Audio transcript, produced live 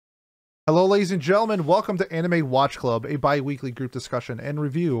Hello, ladies and gentlemen. Welcome to Anime Watch Club, a bi-weekly group discussion and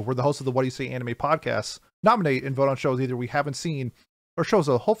review where the hosts of the What Do You Say Anime podcast nominate and vote on shows either we haven't seen or shows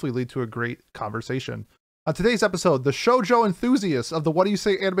that will hopefully lead to a great conversation. On today's episode, the shoujo enthusiasts of the What Do You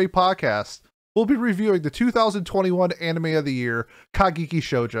Say Anime podcast will be reviewing the 2021 Anime of the Year, Kageki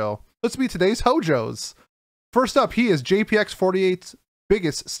Shoujo. Let's meet today's hojos. First up, he is JPX48's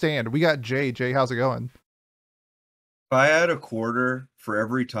biggest stand. We got Jay. Jay, how's it going? If I had a quarter for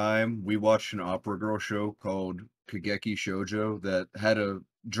every time we watched an opera girl show called Kageki Shoujo that had a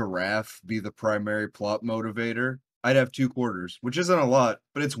giraffe be the primary plot motivator, I'd have 2 quarters, which isn't a lot,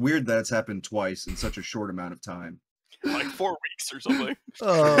 but it's weird that it's happened twice in such a short amount of time. Like 4 weeks or something.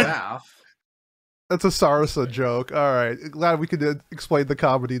 That's a Sarasa joke. All right. Glad we could explain the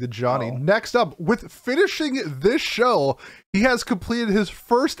comedy to Johnny. Oh. Next up, with finishing this show, he has completed his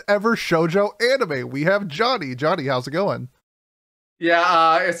first ever shoujo anime. We have Johnny. Johnny, how's it going?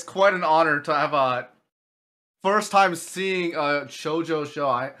 Yeah, it's quite an honor to have a first time seeing a shoujo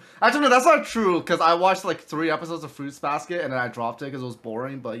show. Actually, that's not true because I watched like 3 episodes of Fruits Basket and then I dropped it because it was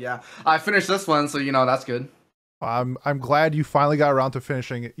boring. But yeah, I finished this one, so you know that's good. I'm glad you finally got around to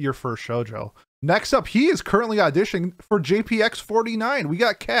finishing your first shoujo. Next up, he is currently auditioning for JPX49. We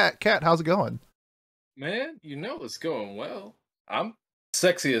got Kat. Kat, how's it going? Man, you know it's going well. I'm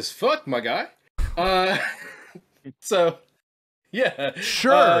sexy as fuck, my guy. So, yeah.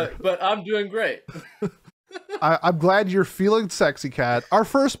 Sure. But I'm doing great. I'm glad you're feeling sexy, Kat. Our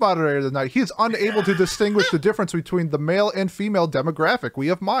first moderator tonight, he is unable to distinguish the difference between the male and female demographic. We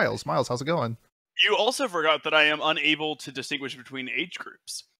have Miles. Miles, how's it going? You also forgot that I am unable to distinguish between age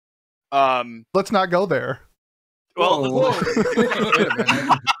groups. Let's not go there. Well, Whoa.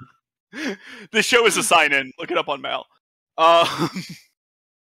 this show is a sign-in. Look it up on Mal.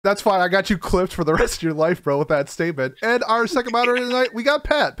 That's fine. I got you clipped for the rest of your life, bro, with that statement. And our second moderator tonight, we got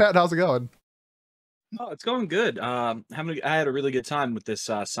Pat. Pat, how's it going? Oh, it's going good. I had a really good time with this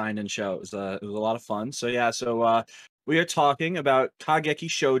sign-in show. It was a lot of fun. So yeah, we are talking about Kageki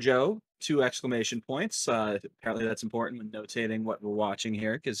Shoujo, 2 exclamation points. Apparently that's important when notating what we're watching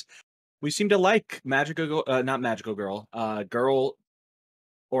here, because we seem to like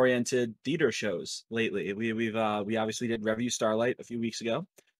girl-oriented theater shows lately. We obviously did Revue Starlight a few weeks ago,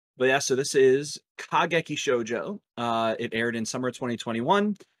 but yeah. So this is Kageki Shoujo. It aired in summer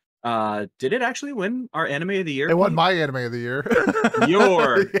 2021. Did it actually win our Anime of the Year? It won my Anime of the Year.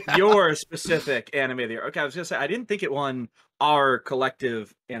 Your specific Anime of the Year. Okay, I was gonna say I didn't think it won our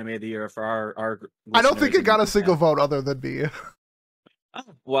collective Anime of the Year for our. I don't think it got a listeners. single vote other than me.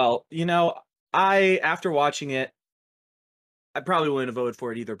 Well, you know, after watching it, I probably wouldn't have voted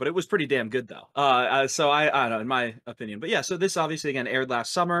for it either, but it was pretty damn good though. So I don't know, in my opinion. But yeah, so this obviously again aired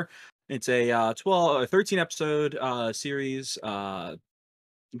last summer. It's a 13 episode series.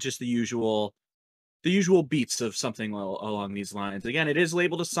 Just the usual beats of something along these lines. Again, it is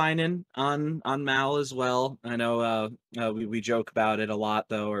labeled a sign-in on Mal as well. I know we joke about it a lot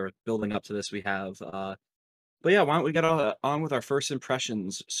though, or building up to this we have. But yeah, why don't we get on with our first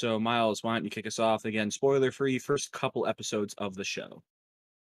impressions? So Miles, why don't you kick us off again? Spoiler-free, first couple episodes of the show.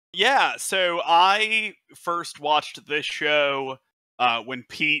 Yeah, so I first watched this show when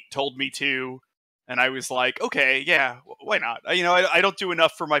Pete told me to, and I was like, okay, yeah, why not? I don't do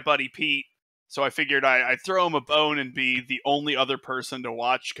enough for my buddy Pete, so I figured I'd throw him a bone and be the only other person to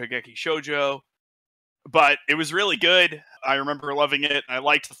watch Kageki Shoujo. But it was really good. I remember loving it. I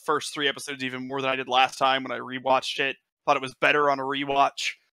liked the first 3 episodes even more than I did last time when I rewatched it. Thought it was better on a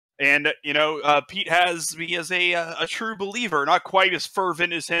rewatch. And, Pete has me as a true believer. Not quite as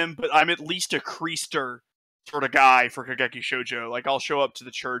fervent as him, but I'm at least a creaster sort of guy for Kageki Shoujo. Like, I'll show up to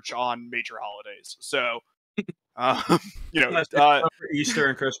the church on major holidays. So, For Easter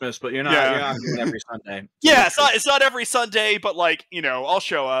and Christmas, but you're not doing it every Sunday. Yeah, it's not every Sunday, but, like, I'll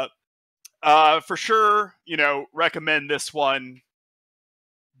show up. For sure, recommend this one.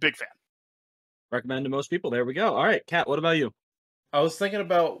 Big fan. Recommend to most people. There we go. All right, Kat, what about you? I was thinking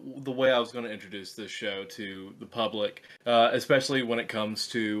about the way I was going to introduce this show to the public, especially when it comes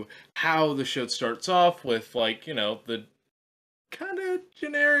to how the show starts off with, like, the kind of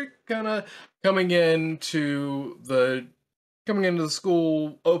generic, kind of coming into the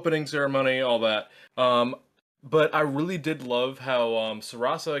school opening ceremony, all that. But I really did love how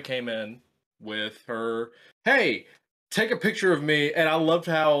Sarasa came in with her, hey, take a picture of me, and I loved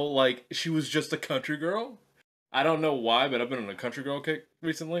how, like, she was just a country girl. I don't know why, but I've been on a country girl kick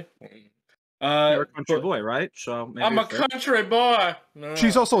recently. You're a country boy, right? So maybe I'm a country boy. No.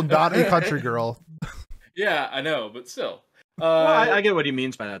 She's also not a country girl. Yeah, I know, but still. Well, I get what he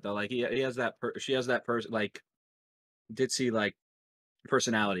means by that though. Like he has that she has that person like Ditsy like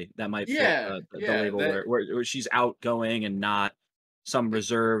personality that might fit Yeah, the yeah, label that- where she's outgoing and not some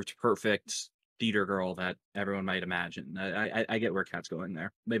reserved, perfect theater girl that everyone might imagine. I get where Kat's going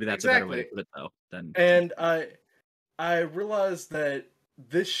there. Maybe that's a better way to Exactly. put it though. Than And I realized that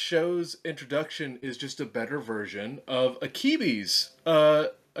this show's introduction is just a better version of Akibi's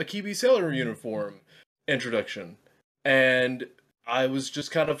Akibi Sailor uniform introduction. And I was just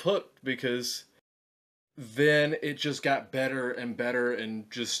kind of hooked because then it just got better and better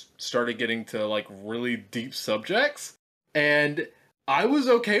and just started getting to like really deep subjects. And I was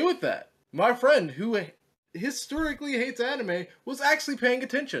okay with that. My friend who historically hates anime was actually paying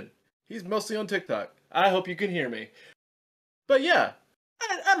attention. He's mostly on TikTok. I hope you can hear me. But yeah,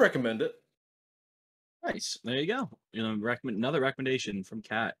 I'd recommend it. nice. There you go. You know, recommend another recommendation from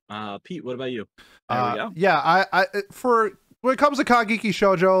Kat. Pete, what about you? There we go. Yeah, for when it comes to Kageki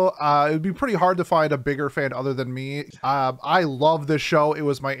Shoujo, it would be pretty hard to find a bigger fan other than me. I love this show. It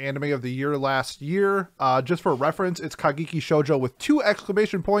was my anime of the year last year. Just for reference, it's Kageki Shoujo with 2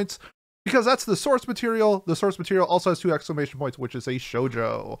 exclamation points because that's the source material. The source material also has 2 exclamation points, which is a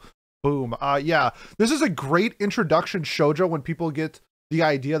shoujo. Boom. Yeah, this is a great introduction shoujo when people get the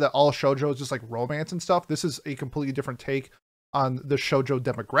idea that all shoujo is just like romance and stuff. This is a completely different take on the shoujo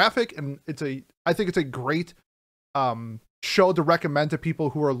demographic, and I think it's a great show to recommend to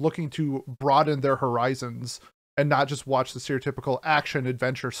people who are looking to broaden their horizons and not just watch the stereotypical action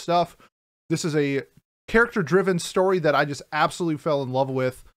adventure stuff. This is a character driven story that I just absolutely fell in love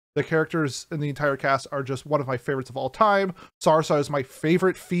with. The characters in the entire cast are just one of my favorites of all time. Sarasa is my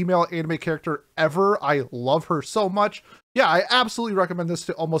favorite female anime character ever. I love her so much. Yeah, I absolutely recommend this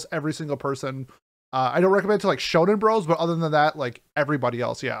to almost every single person. I don't recommend it to like Shonen Bros, but other than that, like everybody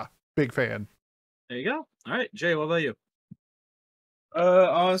else, yeah, big fan. There you go. All right, Jay, what about you?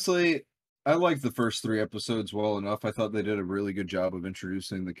 Honestly, I liked the first 3 episodes well enough. I thought they did a really good job of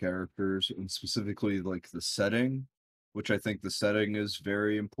introducing the characters and specifically like the setting, which I think the setting is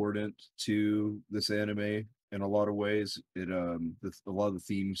very important to this anime in a lot of ways. It a lot of the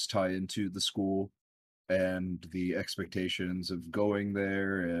themes tie into the school and the expectations of going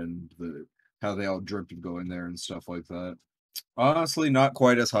there and how they all dreamt of going there and stuff like that. Honestly, not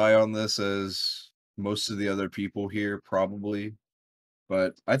quite as high on this as most of the other people here, probably.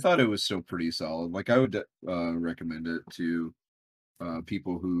 But I thought it was still pretty solid. Like I would recommend it to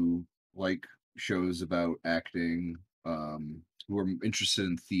people who like shows about acting, who are interested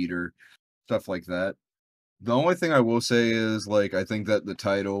in theater, stuff like that. The only thing I will say is like I think that the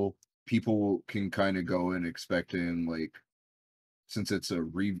title people can kind of go in expecting like since it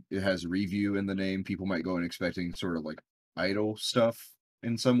has review in the name, people might go in expecting sort of like idol stuff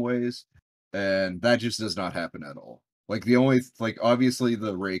in some ways, and that just does not happen at all. Like the only like obviously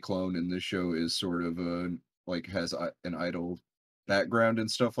the Ray clone in this show is sort of like has an idol background and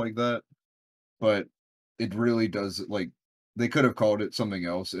stuff like that, but it really does like they could have called it something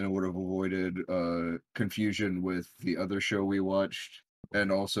else and it would have avoided confusion with the other show we watched,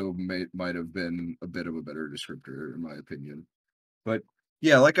 and also might have been a bit of a better descriptor in my opinion. But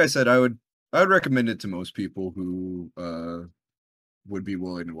yeah, like I said, I would recommend it to most people who would be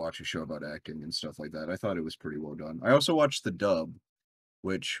willing to watch a show about acting and stuff like that. I thought it was pretty well done. I also watched the dub,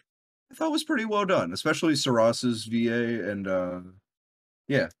 which I thought was pretty well done, especially Sarasa's VA, and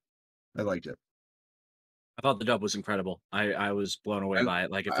yeah, I liked it. I thought the dub was incredible. I was blown away by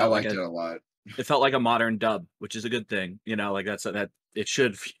it. Like it I felt liked like it a lot. it felt like a modern dub, which is a good thing. You know, like that it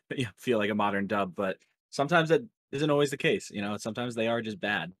should feel like a modern dub, but sometimes that isn't always the case. You know, sometimes they are just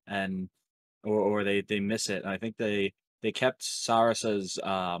bad and or they miss it. And I think they kept Sarasa's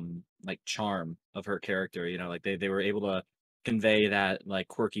like charm of her character. You know, like they were able to convey that like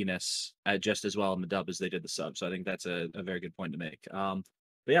quirkiness just as well in the dub as they did the sub. So I think that's a very good point to make. But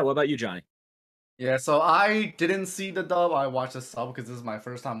yeah, what about you, Johnny? Yeah, so I didn't see the dub. I watched the sub because this is my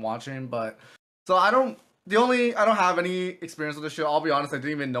first time watching. But so I don't have any experience with the show. I'll be honest, I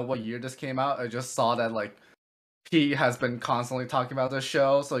didn't even know what year this came out. I just saw that like Pete has been constantly talking about this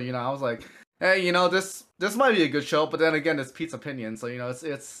show. So I was like, hey, this might be a good show. But then again, it's Pete's opinion, so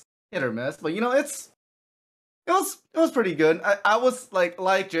it's hit or miss. But it was pretty good. I was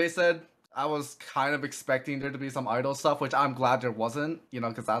like Jay said, I was kind of expecting there to be some idol stuff, which I'm glad there wasn't.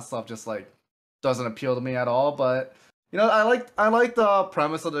 Because that stuff just like doesn't appeal to me at all. But I like the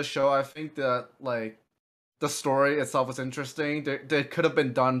premise of the show. I think that like the story itself was interesting. They could have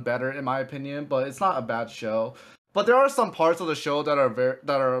been done better in my opinion, but it's not a bad show. But there are some parts of the show that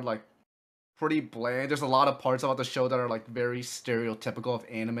are like pretty bland. There's a lot of parts about the show that are like very stereotypical of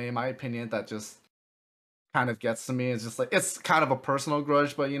anime in my opinion that just kind of gets to me. It's just like it's kind of a personal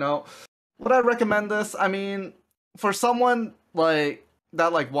grudge, but would I recommend this? I mean, for someone like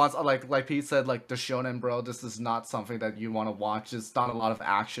that like wants like Pete said, like the shonen bro, this is not something that you want to watch. It's not a lot of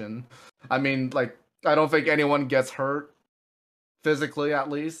action. I mean, like I don't think anyone gets hurt physically, at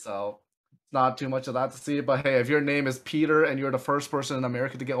least, so it's not too much of that to see. But hey, if your name is Peter and you're the first person in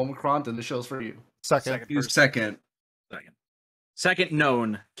America to get Omicron, then the show's for you. Second. Second. Second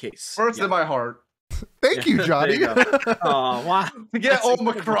known case. First in my heart. Thank you, Johnny. There you go. Oh, wow. To get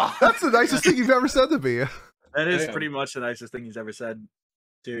Omicron. That's the nicest thing you've ever said to me. That is Damn. pretty much the nicest thing he's ever said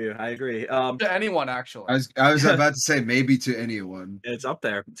to you. I agree. To anyone, actually. I was about to say maybe to anyone. It's up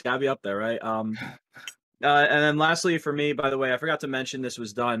there. It's gotta be up there, right? And then lastly for me, by the way, I forgot to mention this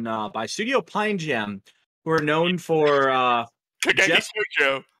was done by Studio Pine Jam, who are known for Kageki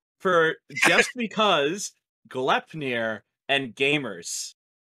Shoujo. just because Glepnir and Gamers.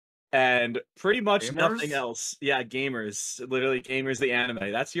 And pretty much nothing Gamers? else. Yeah, Gamers. Literally Gamers the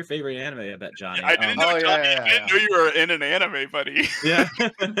anime. That's your favorite anime, I bet, Johnny. I didn't know, Oh, yeah, Johnny, yeah, I didn't know you were in an anime, buddy. Yeah.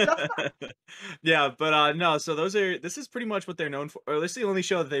 Yeah, but no, so this is pretty much what they're known for. Or this is the only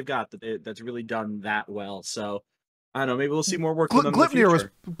show that they've got that's really done that well. So I don't know, maybe we'll see more work from them in the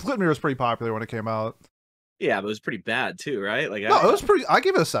Glipnir was pretty popular when it came out. Yeah, but it was pretty bad too, right? Like No, it was pretty. I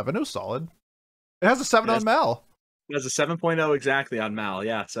gave it a 7. It was solid. It has a 7 on Mal. It has a 7.0 exactly on Mal,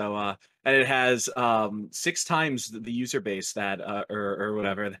 yeah. So and it has 6 times the user base that or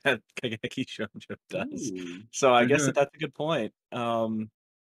whatever that Kageki Shoujo does. Ooh. So I guess that's a good point.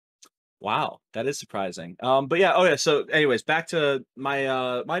 Wow, that is surprising. But yeah, oh yeah. So, anyways, back to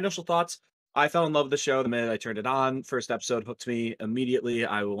my my initial thoughts. I fell in love with the show the minute I turned it on. First episode hooked me immediately.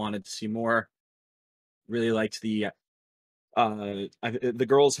 I wanted to see more. Really liked the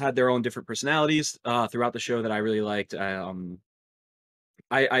girls had their own different personalities throughout the show that I really liked. I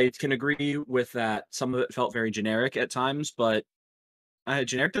can agree with that. Some of it felt very generic at times, but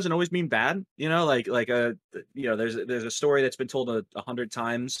generic doesn't always mean bad. You know, there's a story that's been told 100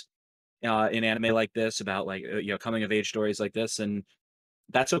 times in anime like this about coming of age stories like this, and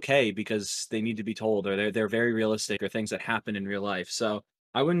that's okay because they need to be told, or they're very realistic, or things that happen in real life. So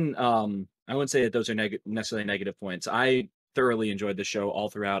I wouldn't say that those are necessarily negative points. I thoroughly enjoyed the show all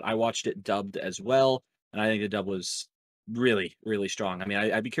throughout. I watched it dubbed as well, and I think the dub was really, really strong. I mean,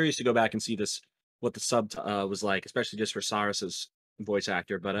 I'd be curious to go back and see what the sub was like, especially just for Saras's voice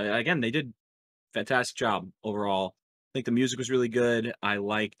actor. But again, they did a fantastic job overall. I think the music was really good. I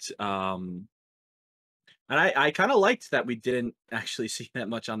liked, and I kind of liked that we didn't actually see that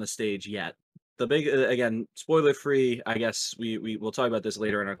much on the stage yet. The big, again, spoiler free. I guess we'll talk about this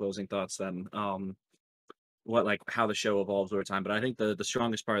later in our closing thoughts. Then, how the show evolves over time. But I think the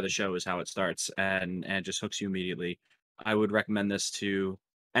strongest part of the show is how it starts and just hooks you immediately. I would recommend this to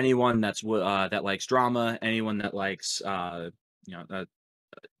anyone that likes drama, anyone that likes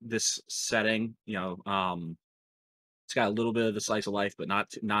this setting. It's got a little bit of the slice of life, but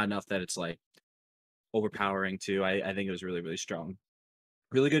not enough that it's like overpowering too. I think it was really, really strong.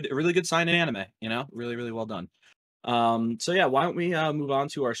 Really good sign in anime, really, really well done. So yeah, why don't we move on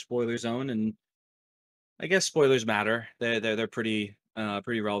to our spoiler zone? And I guess spoilers matter. They're pretty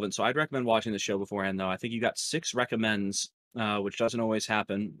relevant. So I'd recommend watching the show beforehand, though. I think you got 6 recommends, which doesn't always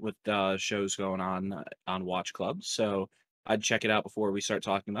happen with shows going on Watch Club. So I'd check it out before we start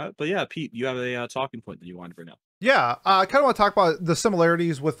talking about it. But yeah, Pete, you have a talking point that you wanted to bring up. Yeah, I kind of want to talk about the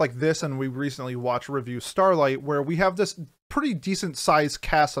similarities with like this, and we recently watched Review Starlight, where we have this pretty decent sized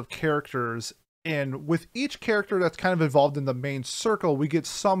cast of characters, and with each character that's kind of involved in the main circle, we get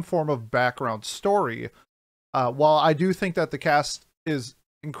some form of background story. While I do think that the cast is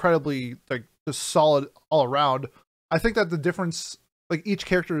incredibly like just solid all around, I think that the difference, like each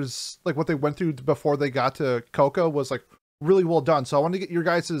character's like what they went through before they got to Coca was like really well done. So I want to get your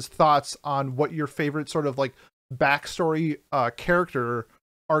guys' thoughts on what your favorite sort of like backstory character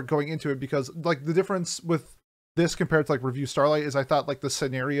are going into it, because like the difference with this compared to like Review Starlight is I thought like the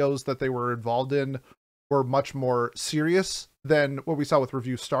scenarios that they were involved in were much more serious than what we saw with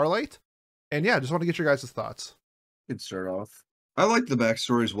Review Starlight. And yeah, just want to get your guys' thoughts. Could start off. I like the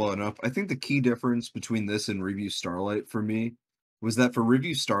backstories well enough. I think the key difference between this and Review Starlight for me was that for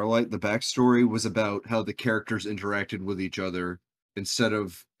Review Starlight, the backstory was about how the characters interacted with each other instead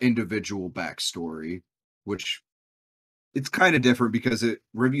of individual backstory, which it's kind of different because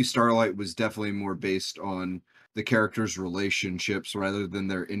Review Starlight was definitely more based on the characters' relationships rather than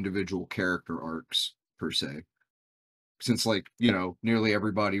their individual character arcs per se. Since nearly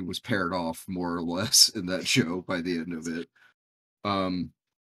everybody was paired off more or less in that show by the end of it. I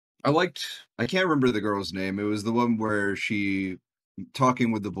can't remember the girl's name. It was the one where she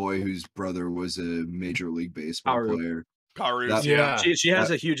talking with the boy whose brother was a Major League Baseball player. Karu. She has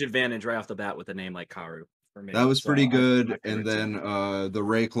a huge advantage right off the bat with a name like Karu. for me. That was so pretty that's my good. favorite And scene. then the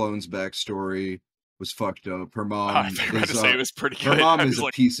Ray clone's backstory was fucked up. Her I mom thought you were about is to say it was pretty her good. mom I is was a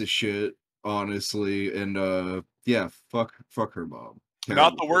like, piece of shit, honestly. And yeah, fuck her mom. not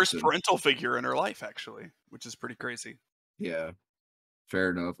Terrible the worst person. parental figure in her life, actually, which is pretty crazy. Yeah,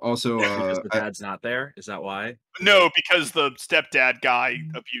 fair enough. Also, Because the dad's not there. Is that why? No, because the stepdad guy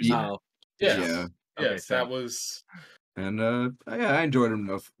abused her. Oh, Yes. yeah. Okay, Yes, fair. that was. And yeah, I enjoyed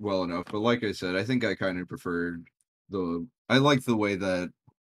him well enough. But like I said, I think I kind of preferred I like the way that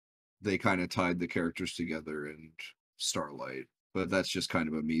they kind of tied the characters together in Starlight. But that's just kind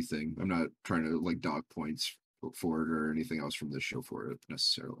of a me thing. I'm not trying to like dock points for it or anything else from this show for it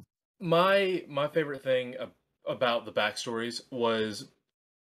necessarily. My favorite thing about the backstories was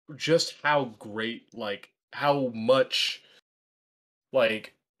just how great, like how much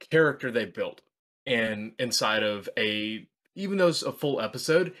like character they built, and inside of even though it's a full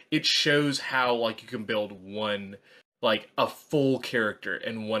episode, it shows how like you can build a full character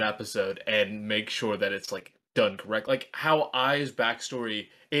in one episode and make sure that it's like done correct. Like how Ai's backstory,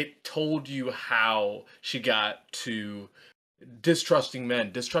 it told you how she got to distrusting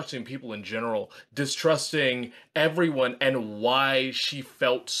men, distrusting people in general, distrusting everyone, and why she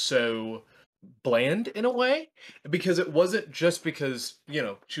felt so bland in a way. Because it wasn't just because,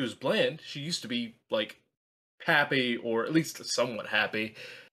 she was bland. She used to be like happy, or at least somewhat happy,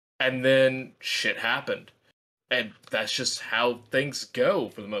 and then shit happened. And that's just how things go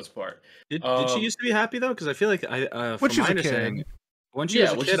for the most part. Did she used to be happy though? Because I feel like When from she's my a understanding, kid. when she Yeah,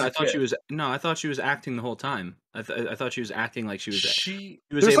 was a when kid, she's a I thought she kid. was I thought she was acting the whole time. I thought she was acting like she She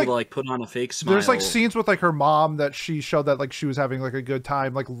was There's, able like- to like put on a fake smile. There's like scenes with like her mom that she showed that like she was having like a good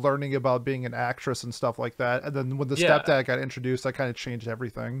time, like learning about being an actress and stuff like that. And then when the Yeah. stepdad got introduced, that kind of changed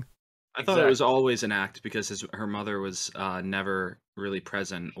everything. I thought it was Exactly. always an act because her mother was never really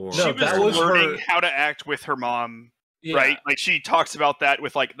present. Or No, She was that was learning her- how to act with her mom, yeah. right? Like she talks about that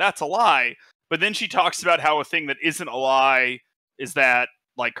with like, that's a lie. But then she talks about how a thing that isn't a lie is that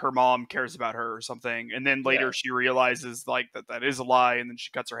like her mom cares about her or something. And then later Yeah. she realizes like that is a lie, and then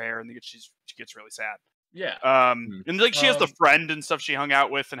she cuts her hair and she gets really sad. Yeah. And like she has the Um, friend and stuff she hung out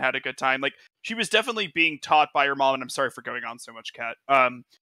with and had a good time. Like she was definitely being taught by her mom, and I'm sorry for going on so much, Kat.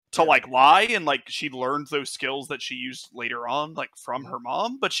 To like lie, and like she learned those skills that she used later on, like from her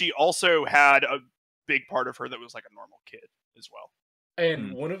mom. But she also had a big part of her that was like a normal kid as well.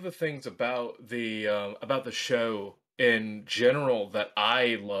 And one of the things about the show in general that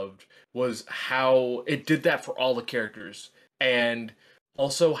I loved was how it did that for all the characters, and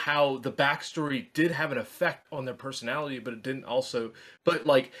also how the backstory did have an effect on their personality, but it didn't also. But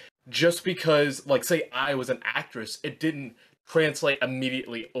like, just because, like, say I was an actress, it didn't translate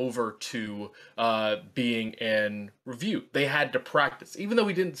immediately over to being in review. They had to practice, even though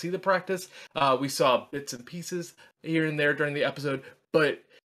we didn't see the practice. We saw bits and pieces here and there during the episode, but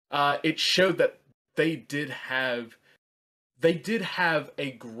it showed that they did have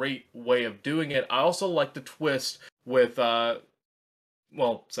a great way of doing it. I also like the twist with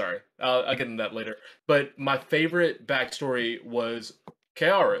well, sorry, I'll get into that later. But my favorite backstory was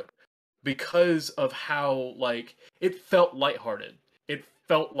Kaoru, because of how like it felt lighthearted. It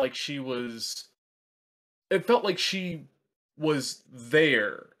felt like she was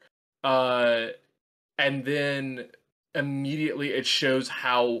there. And then immediately it shows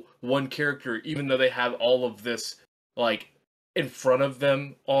how one character, even though they have all of this like in front of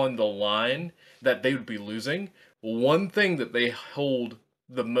them on the line that they would be losing, one thing that they hold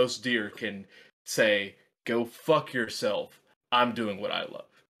the most dear can say, "Go fuck yourself. I'm doing what I love."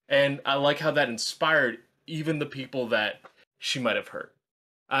 And I like how that inspired even the people that she might have hurt.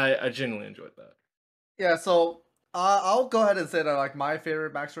 I genuinely enjoyed that. Yeah, so I'll go ahead and say that like my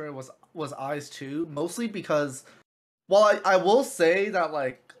favorite backstory was Eyes 2, mostly because, well, I will say that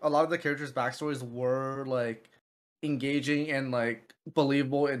like a lot of the characters' backstories were like engaging and like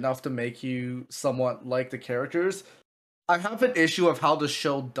believable enough to make you somewhat like the characters. I have an issue of how the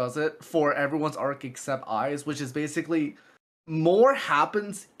show does it for everyone's arc except Eyes, which is basically more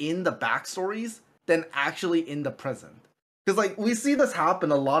happens in the backstories than actually in the present. Because like we see this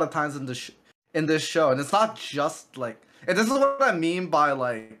happen a lot of times in this show, and it's not just like, and this is what I mean by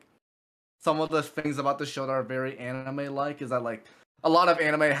like some of the things about the show that are very anime like, is that like a lot of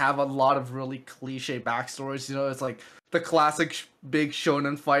anime have a lot of really cliche backstories. You know, it's like the classic big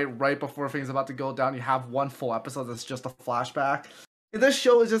shonen fight right before things about to go down. You have one full episode that's just a flashback. And this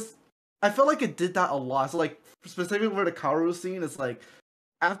show is just, I feel like it did that a lot. So like specifically for the Kaoru scene, it's like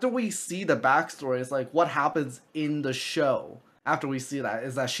after we see the backstory, it's like what happens in the show after we see that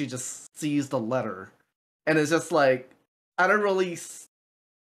is that she just sees the letter, and it's just like I don't really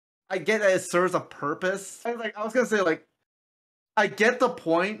I get that it serves a purpose. I was gonna say, like, I get the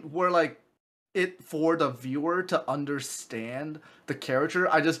point where, like, it for the viewer to understand the character.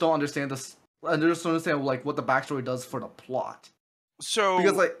 I just don't understand this. I just don't understand like what the backstory does for the plot. So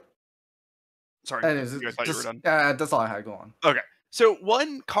Because like, sorry, anyways, I thought you were done. that's all I had going. So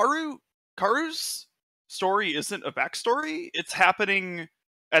one, Karu's story isn't a backstory. It's happening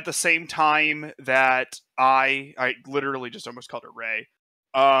at the same time that I literally just almost called her Ray.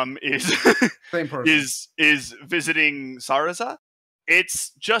 Is Same person. is visiting Sarasa.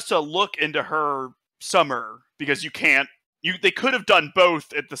 It's just a look into her summer because they could have done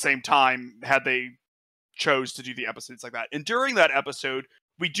both at the same time had they chose to do the episodes like that. And during that episode,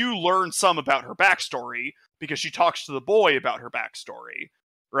 we do learn some about her backstory because she talks to the boy about her backstory,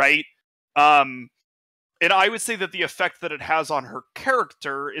 right? And I would say that the effect that it has on her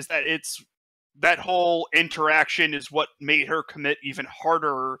character is that that whole interaction is what made her commit even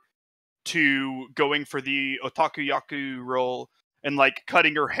harder to going for the otaku-yaku role and like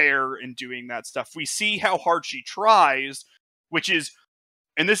cutting her hair and doing that stuff. We see how hard she tries, which is,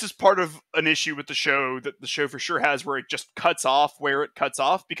 and this is part of an issue with the show that the show for sure has, where it just cuts off where it cuts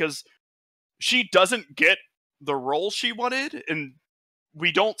off because she doesn't get the role she wanted, and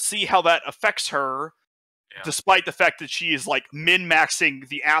we don't see how that affects her, despite the fact that she is like min-maxing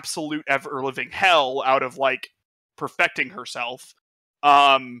the absolute ever-living hell out of like perfecting herself.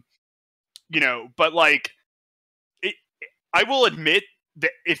 But like, I will admit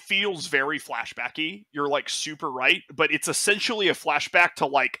that it feels very flashbacky. You're like super right, but it's essentially a flashback to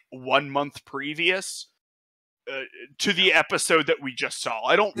like 1 month previous to the episode that we just saw.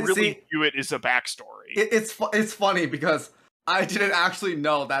 I don't really view it as a backstory. It's funny because I didn't actually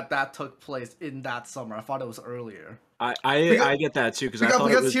know that took place in that summer. I thought it was earlier. I get that too because I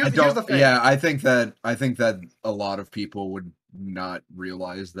thought it was. Here's the thing. Yeah, I think that a lot of people would not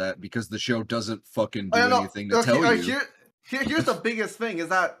realize that because the show doesn't fucking do anything to tell you. Here's the biggest thing is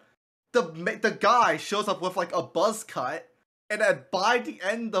that the guy shows up with like a buzz cut, and then by the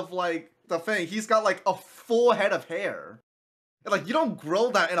end of like the thing, he's got like a full head of hair. And, like, you don't grow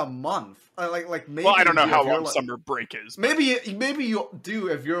that in a month. Like maybe. Well, I don't know how long summer break is. But... Maybe you do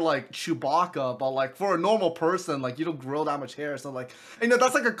if you're like Chewbacca, but like for a normal person, like you don't grow that much hair. So like,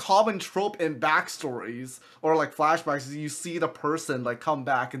 that's like a common trope in backstories or like flashbacks. You see the person like come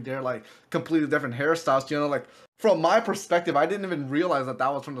back and they're like completely different hairstyles. Like from my perspective, I didn't even realize that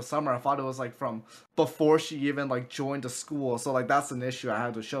was from the summer. I thought it was like from before she even like joined the school. So like that's an issue I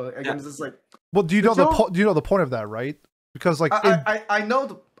had to show. Again, it's just like. Well, do you know the point of that, right? Because like I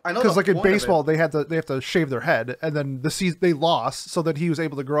know because like in baseball they have to shave their head, and then the season they lost, so that he was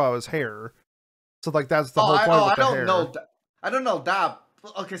able to grow out his hair. So like that's the whole point with the hair. I don't know that.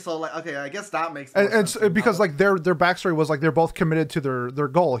 Okay, so like I guess that makes sense. And because like their backstory was like they're both committed to their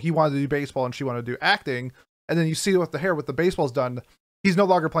goal. He wanted to do baseball and she wanted to do acting, and then you see with the hair with the baseball's done, he's no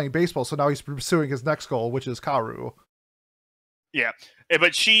longer playing baseball, so now he's pursuing his next goal, which is Karu. Yeah,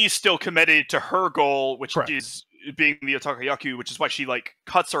 but she's still committed to her goal, which Correct. is being the otaku-yaku, which is why she like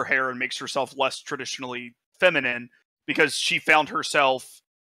cuts her hair and makes herself less traditionally feminine, because she found herself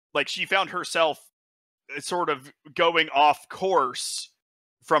sort of going off course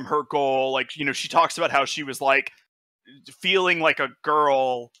from her goal. Like, she talks about how she was like feeling like a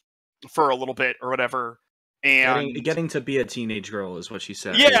girl for a little bit or whatever, and getting to be a teenage girl is what she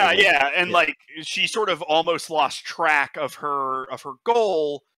said. And like she sort of almost lost track of her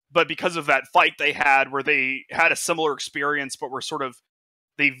goal. But because of that fight they had, where they had a similar experience, but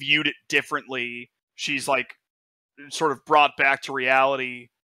they viewed it differently, she's like sort of brought back to reality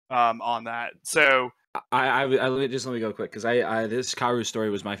on that. So I just let me go quick because this Karu story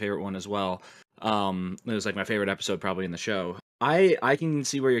was my favorite one as well. It was like my favorite episode probably in the show. I can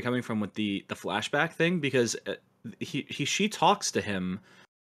see where you're coming from with the flashback thing, because she talks to him,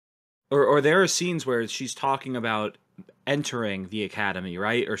 or there are scenes where she's talking about entering the academy,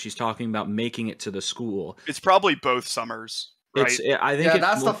 right? Or she's talking about making it to the school. It's probably both summers, right? I think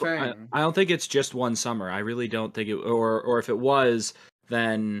that's the thing. I don't think it's just one summer. I really don't think it, or if it was,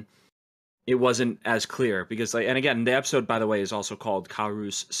 then it wasn't as clear, because like, and again, the episode, by the way, is also called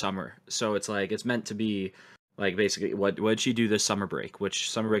Karu's Summer. So it's like, it's meant to be like basically what did she do this summer break,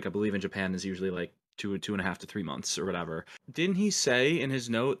 which summer break I believe in Japan is usually like 2.5 to 3 months or whatever. Didn't he say in his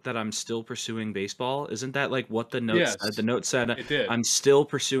note that I'm still pursuing baseball? Isn't that like what the note said? The note said, I'm still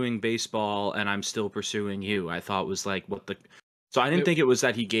pursuing baseball and I'm still pursuing you. I thought was like what the... So I didn't think it was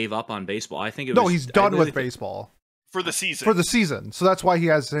that he gave up on baseball. I think it was... No, he's done with baseball. For the season. For the season. So that's why he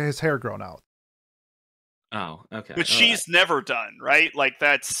has his hair grown out. Oh, okay. But she's never done, right? Like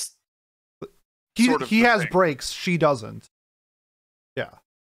that's... He has breaks, she doesn't. Yeah.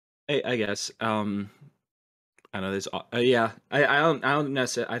 I guess. I know there's. Yeah. I don't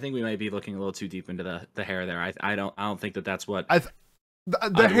necessarily. I think we might be looking a little too deep into the hair there. I don't think that's what.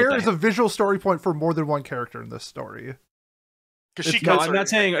 The hair is a visual story point for more than one character in this story. No, I'm not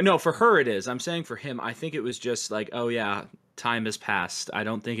saying no. For her, it is. I'm saying for him, I think it was just like, oh yeah, time has passed. I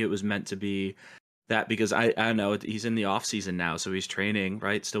don't think it was meant to be that, because I don't know. He's in the off season now, so he's training,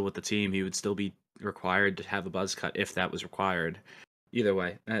 right? Still with the team. He would still be required to have a buzz cut if that was required. Either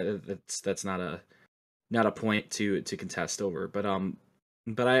way, that's not a point to contest over. But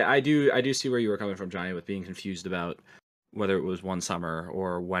I do see where you were coming from, Johnny, with being confused about whether it was one summer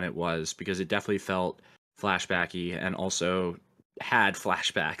or when it was, because it definitely felt flashbacky and also had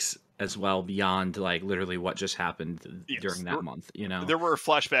flashbacks as well beyond like literally what just happened during that month. You know, there were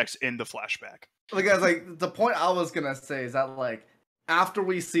flashbacks in the flashback. Because like the point I was gonna say is that like after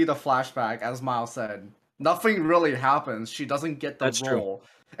we see the flashback, as Miles said, nothing really happens. She doesn't get the role,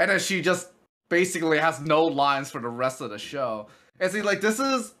 and then she just basically has no lines for the rest of the show. And see, like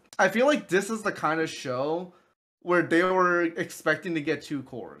I feel like this is the kind of show where they were expecting to get 2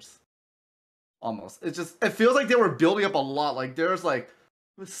 cores. Almost. It feels like they were building up a lot. Like there's like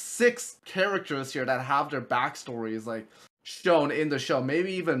 6 characters here that have their backstories like shown in the show,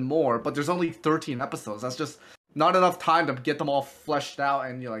 maybe even more, but there's only 13 episodes. That's just not enough time to get them all fleshed out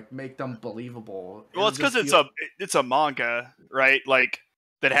and like make them believable. Well, it's because it's a manga, right? Like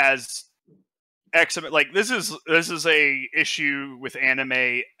that has X. Like this is a issue with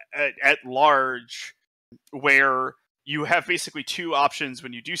anime at large, where you have basically 2 options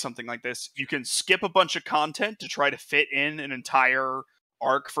when you do something like this. You can skip a bunch of content to try to fit in an entire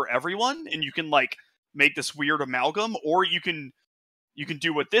arc for everyone, and you can like make this weird amalgam, or you can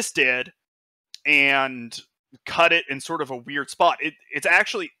do what this did and cut it in sort of a weird spot. It's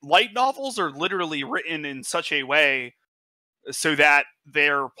actually, light novels are literally written in such a way so that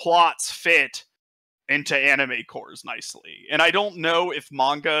their plots fit into anime cores nicely. And I don't know if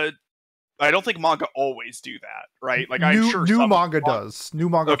I don't think manga always do that, right? Like I'm sure new manga does. New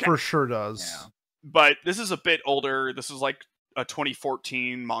manga for sure does. Yeah. But this is a bit older. This is like a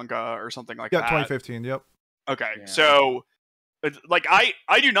 2014 manga or something like that. Yeah, 2015. Yep. Okay, yeah. So like I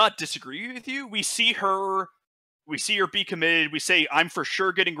do not disagree with you. We see her be committed. We say, I'm for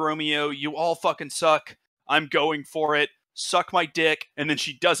sure getting Romeo. You all fucking suck. I'm going for it. Suck my dick. And then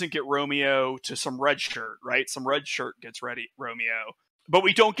she doesn't get Romeo to some red shirt, right? Some red shirt gets Romeo. But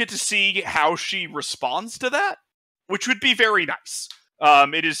we don't get to see how she responds to that, which would be very nice.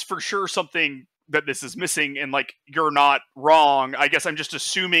 It is for sure something that this is missing, and like, you're not wrong. I guess I'm just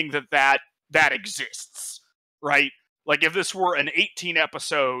assuming that exists, right? Like if this were an 18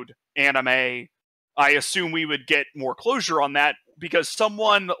 episode anime, I assume we would get more closure on that, because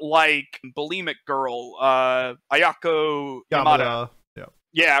someone like Bulimic Girl, Ayako Yamada,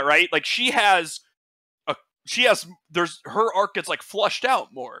 yeah, right? Like her arc gets like flushed out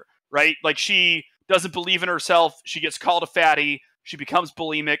more, right? Like she doesn't believe in herself. She gets called a fatty. She becomes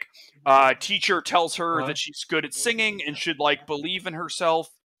bulimic. Teacher tells her that she's good at singing and should like believe in herself.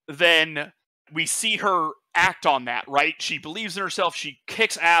 Then we see her act on that, right? She believes in herself. She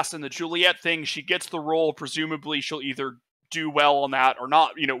kicks ass in the Juliet thing. She gets the role. Presumably she'll either do well on that or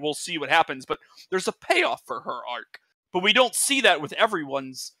not. You know, we'll see what happens. But there's a payoff for her arc. But we don't see that with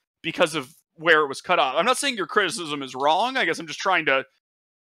everyone's because of where it was cut off. I'm not saying your criticism is wrong. I guess I'm just trying to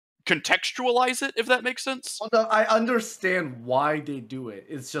contextualize it, if that makes sense. Well, no, I understand why they do it.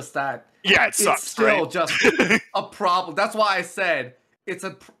 It's just that it sucks, it's still just a problem. That's why I said it's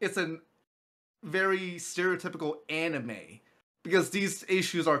a very stereotypical anime, because these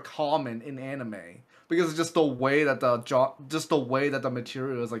issues are common in anime because it's just the way that the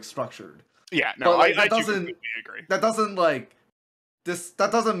material is like structured. Yeah, no, like, I do completely agree. That doesn't like that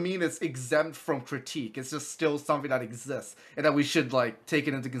doesn't mean it's exempt from critique. It's just still something that exists and that we should like take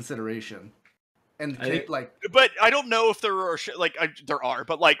it into consideration. And but I don't know if there are there are,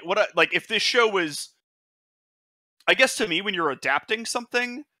 but like if this show was, I guess to me, when you're adapting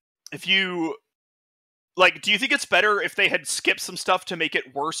something, if you like, do you think it's better if they had skipped some stuff to make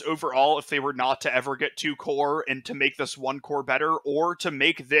it worse overall, if they were not to ever get 2 core and to make this 1 core better, or to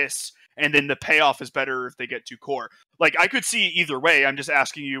make this and then the payoff is better if they get 2 core? Like, I could see either way. I'm just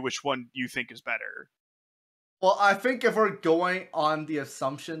asking you which one you think is better. Well, I think if we're going on the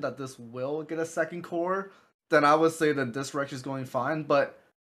assumption that this will get a 2nd core, then I would say that this direction is going fine. But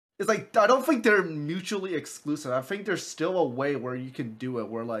it's like, I don't think they're mutually exclusive. I think there's still a way where you can do it,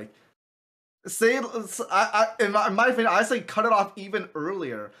 where like, say, in my opinion, I say cut it off even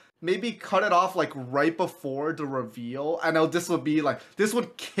earlier. Maybe cut it off like right before the reveal. I know this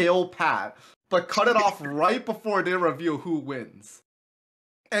would kill Pat, but cut it off right before they reveal who wins.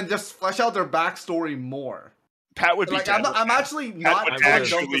 and just flesh out their backstory more. Pat would be Like down with I'm that. actually not would telling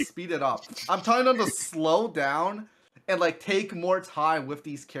them actually- to speed it up. I'm telling them to slow down and like take more time with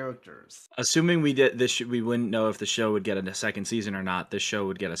these characters. Assuming we did this, we wouldn't know if the show would get a second season or not. This show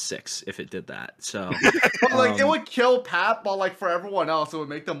would get a 6 if it did that. So But like it Um, would kill Pat, but like for everyone else, it would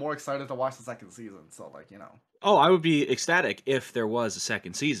make them more excited to watch the second season. So like, you know. oh, I would be ecstatic if there was a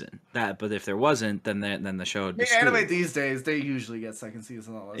second season. But if there wasn't, then the show would be The anime screwed. these days, they usually get second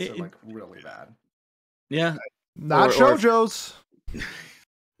season unless they're It- like really bad. Yeah, Not or- shoujo's.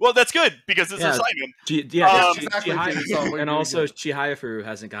 Well, that's good because it's Yeah. a Simon. Exactly, dude, so we're and doing also good. Chihaya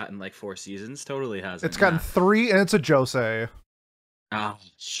hasn't gotten like 4 seasons. Totally hasn't. It's gotten yeah. 3, and it's a josei. Oh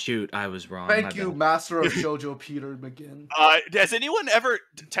shoot, I was wrong. Thank my you, bad. Master of Shoujo Peter McGinn. Has anyone ever?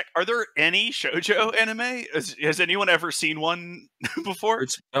 Are there any shojo anime? Has anyone ever seen one before?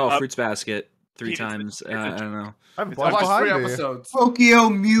 Fruits Basket 3 Peter- times. I don't know. I have a I bunch I watched 3 behind me. episodes. Tokyo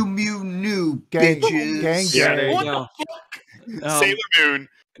Mew Mew New Gang, bitches. gang, Yeah, gang. there you What go. Sailor Moon.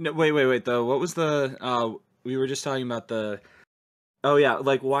 No, wait though. What was the we were just talking about the oh yeah,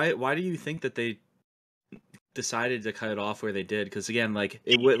 like why do you think that they decided to cut it off where they did? Because again, like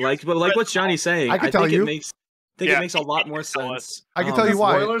it would like what's Johnny saying, I can tell think you. it Yeah, makes a lot more tell us. sense. I can tell you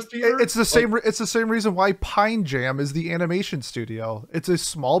why. Spoilers, Peter? It's the same. It's the same reason why Pine Jam is the animation studio. It's a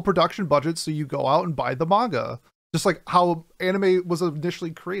small production budget, so you go out and buy the manga. Just like how anime was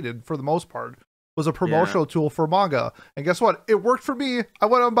initially created, for the most part, was a promotional tool for manga. And guess what? It worked for me. I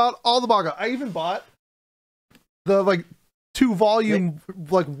went out and bought all the manga. I even bought the like 2-volume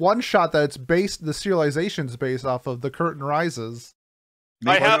like one shot that it's based. The serialization's based off of The Curtain Rises.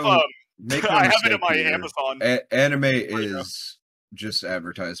 I have Make no I have it mistake, in my Peter. Amazon. Anime you go. is just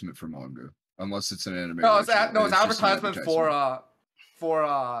advertisement for manga, unless it's an anime. No, it's original. it's just an advertisement for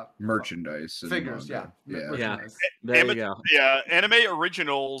merchandise. and figures. Yeah, manga. merchandise. There you Ama- go. Yeah, anime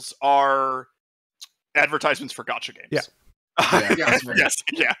originals are advertisements for gotcha games. Yeah. Yeah, Yeah. that's right. Yes.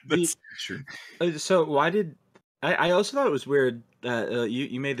 Yeah. That's, Sure. So why did I also thought it was weird that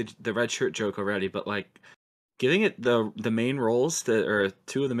you made the red shirt joke already, but like giving it the main roles or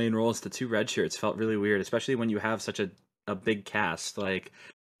 2 of the main roles to 2 red shirts felt really weird, especially when you have such a big cast. Like,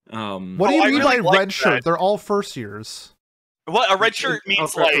 What do you I mean really by like red shirt? that. They're all first years. what a red shirt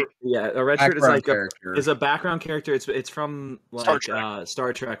means like a red shirt is Background like character. is a background character. It's from like Star Trek.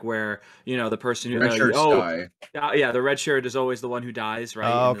 Star Trek, where the person who Red shirts die. yeah, the red shirt is always the one who dies, right?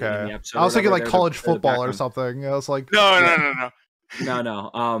 Oh, in the okay. episode I was or thinking whatever. like They're college the football or background. something. I was like, no. No.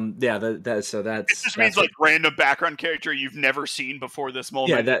 Yeah, so It that's just means like random background character you've never seen before this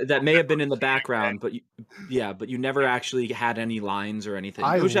moment. yeah, that may have been in the background, but you never actually had any lines or anything,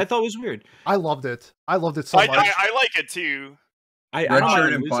 I- which I thought was weird. I loved it. I loved it so I, much. I like it too. I Red don't shirt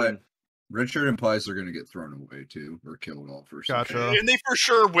mind implies losing. red shirt implies they're going to get thrown away too, or killed off or something. Gotcha. And they for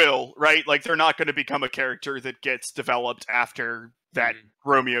sure will, right? Like they're not going to become a character that gets developed after that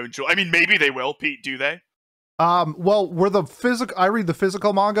Romeo and Juliet. I mean, maybe they will. Pete, do they? Well, I read the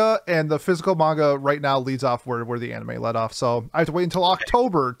physical manga, and the physical manga right now leads off where the anime led off. So I have to wait until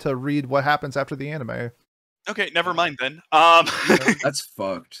October to read what happens after the anime. Okay, never mind then. That's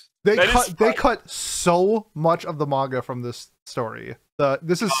fucked. They That is cut so much of the manga from this story.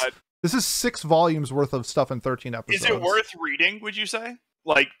 This is God. 6 volumes worth of stuff in 13 episodes. Is it worth reading? Would you say?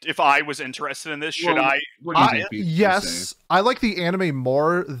 Like, if I was interested in this, should Well, I? What do you buy think it? people Yes, I like the anime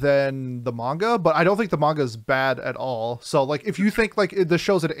more than the manga, but I don't think the manga is bad at all. So, like, if you think like the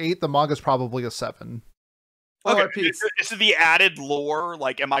show's at 8, the manga's probably a 7. All Okay, right, Pete. is the added lore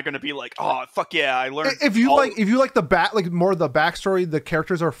like? Am I going to be like, oh fuck yeah, I learned? If you all- like the more of the backstory, the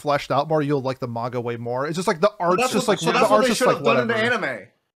characters are fleshed out more. You'll like the manga way more. It's just like the art's That's just what, like so the that's what art's they just should like have done in the whatever. anime.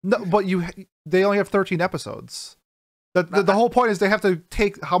 No, but they only have 13 episodes. The whole point is they have to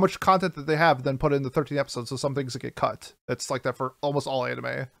take how much content that they have, then put it in the 13 episodes. So some things get cut. It's like that for almost all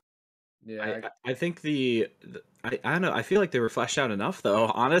anime. Yeah, I think I don't know. I feel like they were fleshed out enough, though.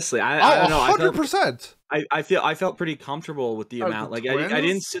 Honestly, I don't know. I felt, 100%. I felt pretty comfortable with the Oh, amount. the Like I didn't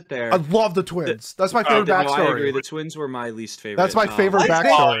twins? sit there. I love the twins. That's my favorite No, I agree. backstory. The twins were my least favorite. That's my favorite Oh,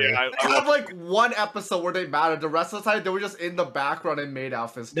 backstory. yeah, They have like one episode where they mattered. The rest of the time, they were just in the background and made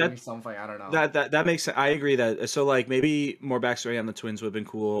outfits doing something. I don't know. That makes sense. I agree that. So like maybe more backstory on the twins would have been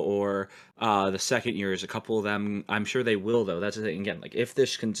cool, or the second years. A couple of them, I'm sure they will though. That's the thing. Again, like if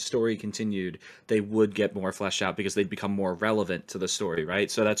this story continued, they would get more fleshed out because they'd become more relevant to the story, right?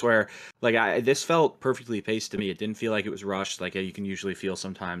 So that's where like this felt perfectly paced to me. It didn't feel like it was rushed, like you can usually feel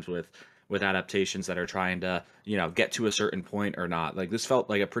sometimes with adaptations that are trying to get to a certain point or not. Like this felt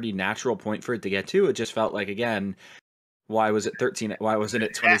like a pretty natural point for it to get to. It just felt like, again, why was it 13? Why wasn't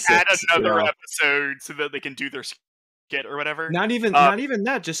it 26? add another episode so that they can do their get or whatever. Not even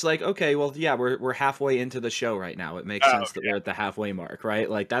that. Just like, okay, well, yeah, we're halfway into the show right now. It makes sense that we're at the halfway mark, right?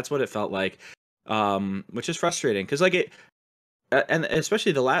 Like that's what it felt like, which is frustrating because like it, and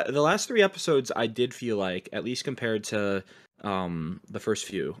especially the last 3 episodes, I did feel like, at least compared to the first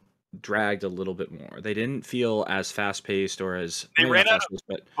few, dragged a little bit more. They didn't feel as fast paced or as they ran out of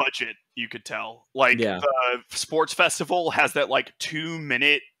but budget. You could tell. Like the sports festival has that like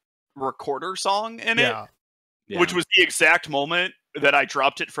 2-minute recorder song in it. Yeah. Which was the exact moment that I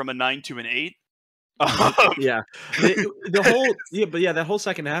dropped it from a 9 to an 8. Yeah, the whole that whole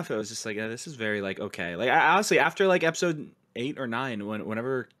second half, I was just like, this is very like okay. Like I honestly, after like episode 8 or 9,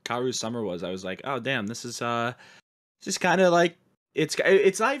 whenever Kaoru's summer was, I was like, oh damn, this is just kind of like it's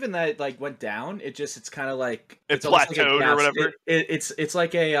not even that it like went down. It's kind of like it's plateaued or whatever. It's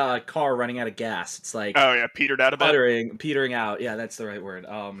like a car running out of gas. It's like petered out a bit. Petering out. Yeah, that's the right word.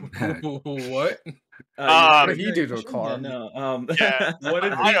 What? What did he do to a car? No. What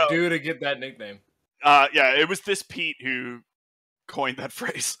did he do to get that nickname? It was this Pete who coined that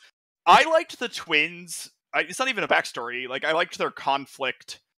phrase. I liked the twins. It's not even a backstory. Like I liked their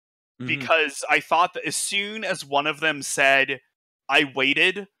conflict because I thought that as soon as one of them said, "I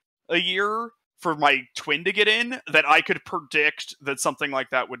waited a year for my twin to get in," that I could predict that something like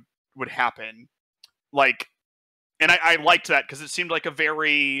that would happen. Like, and I liked that because it seemed like a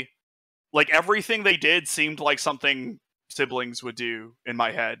very like everything they did seemed like something siblings would do in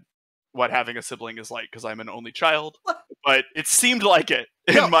my head. What having a sibling is like, because I'm an only child, but it seemed like it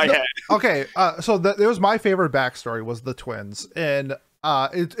in my head. Okay, so that was my favorite backstory was the twins, and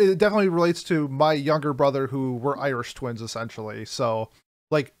it definitely relates to my younger brother who were Irish twins essentially. So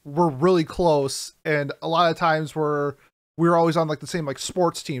like we're really close, and a lot of times we were always on like the same like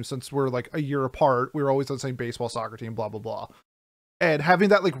sports team since we're like a year apart. We were always on the same baseball, soccer team, blah blah blah. And having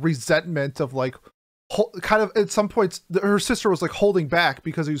that like resentment of like kind of at some points her sister was like holding back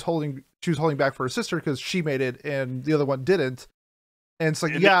because she was holding back for her sister because she made it and the other one didn't. And it's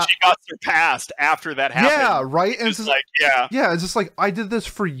like, and then she got surpassed after that happened. Yeah, right. And it's just like, it's just like, I did this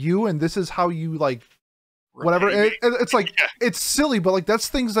for you and this is how you like whatever. And it's like it's silly, but like that's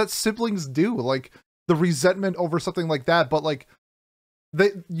things that siblings do, like the resentment over something like that. But like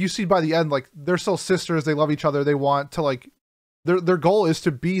you see by the end, like they're still sisters, they love each other, they want to like their goal is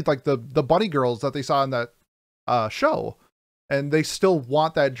to be like the bunny girls that they saw in that show, and they still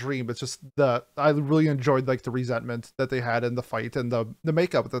want that dream. It's just I really enjoyed like the resentment that they had in the fight and the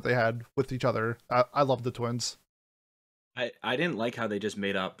makeup that they had with each other. I love the twins. I didn't like how they just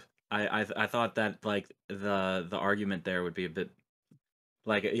made up. I thought that like the argument there would be a bit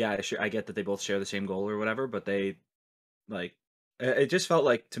like, yeah, I get that they both share the same goal or whatever, but they like it just felt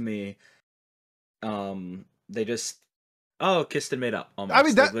like to me they just kissed and made up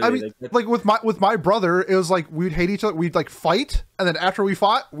almost. I mean, like with my brother, it was like we'd hate each other, we'd like fight, and then after we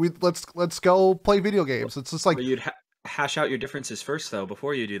fought, let's go play video games. It's just like you'd hash out your differences first though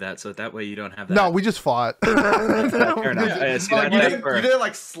before you do that, so that way you don't have that. No, we just fought. Fair enough. You didn't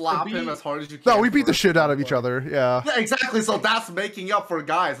like slap him as hard as you can. No, we beat the shit out of each other. Yeah, exactly. So that's making up for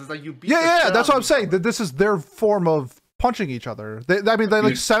guys. It's like you beat. Yeah, that's what I'm saying. That this is their form of punching each other. They like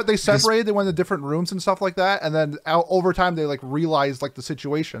they separated, they went to different rooms and stuff like that, and then over time they like realized like the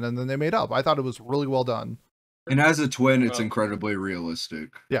situation, and then they made up. I thought it was really well done. And as a twin, it's incredibly realistic.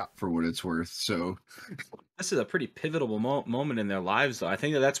 Yeah, for what it's worth. So this is a pretty pivotal moment in their lives, though. I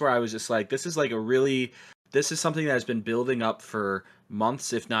think that's where I was just like, this is something that has been building up for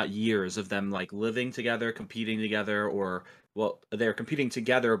months, if not years, of them like living together, competing together, or well, they're competing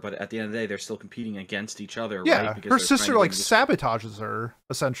together, but at the end of the day, they're still competing against each other. Yeah, right? Because her sister like sabotages her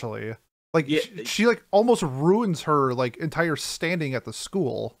essentially. Like she like almost ruins her like entire standing at the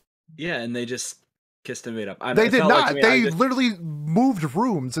school. Yeah, and they just kissed and made up. They did not. They literally moved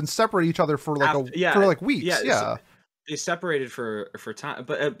rooms and separated each other for like for like weeks. Yeah. They separated for time,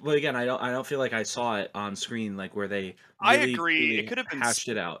 but again, I don't feel like I saw it on screen like where they. I agree. It could have been hashed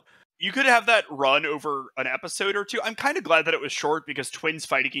it out. You could have that run over an episode or two. I'm kind of glad that it was short because twins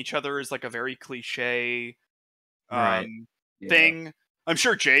fighting each other is like a very cliche thing. I'm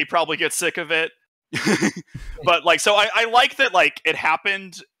sure Jay probably gets sick of it. But like, so I like that like it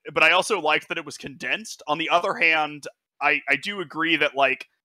happened, but I also like that it was condensed. On the other hand, I do agree that like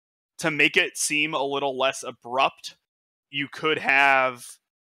to make it seem a little less abrupt, you could have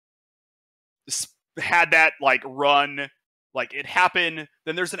had that like run. Like, it happened,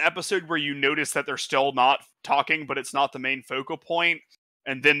 then there's an episode where you notice that they're still not talking, but it's not the main focal point,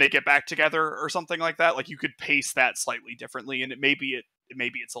 and then they get back together or something like that. Like, you could pace that slightly differently, and maybe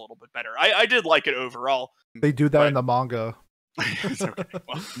it's a little bit better. I did like it overall. They do that in the manga. It's okay.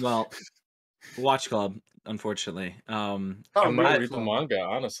 Well, Watch Club, unfortunately. Oh, I might really? read the manga,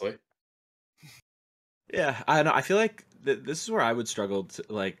 honestly. Yeah, I don't know. I feel like this is where I would struggle to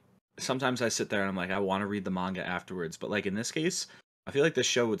like. Sometimes I sit there and I'm like, I want to read the manga afterwards, but like in this case, I feel like this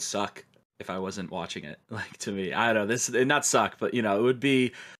show would suck if I wasn't watching it. Like to me, I don't know. This not suck, but you know, it would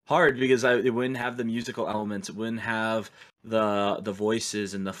be hard because it wouldn't have the musical elements. It wouldn't have the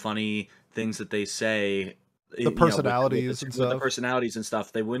voices and the funny things that they say. The You know, personalities and with the stuff. personalities and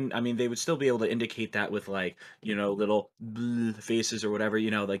stuff. They wouldn't. I mean, they would still be able to indicate that with like little faces or whatever.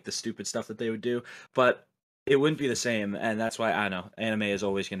 Like the stupid stuff that they would do, but it wouldn't be the same, and that's why I know anime is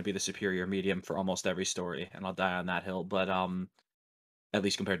always going to be the superior medium for almost every story, and I'll die on that hill. But at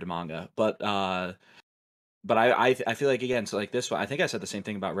least compared to manga. But I feel like again, so like this one, I think I said the same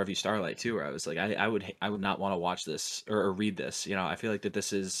thing about Revue Starlight too, where I was like, I would not want to watch this or read this. I feel like that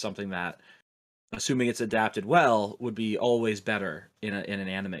this is something that, assuming it's adapted well, would be always better in an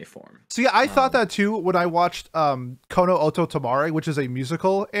anime form. See, I thought that too when I watched Kono Oto Tamare, which is a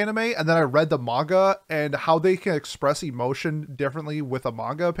musical anime, and then I read the manga, and how they can express emotion differently with a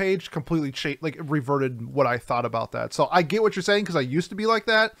manga page completely changed, like reverted what I thought about that. So I get what you're saying because I used to be like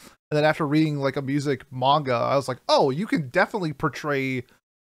that, and then after reading like a music manga, I was like, oh, you can definitely portray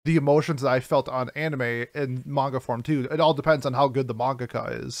the emotions that I felt on anime in manga form too. It all depends on how good the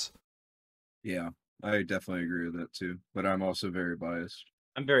mangaka is. Yeah, I definitely agree with that too. But I'm also very biased.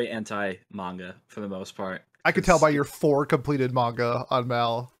 I'm very anti-manga for the most part. I could tell by your 4 completed manga on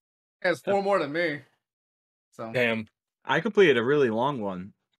Mal. Yeah, it's 4 more than me. So Damn. I completed a really long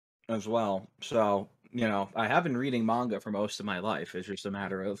one as well. So, I have been reading manga for most of my life. It's just a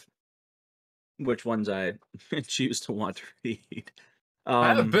matter of which ones I choose to want to read. I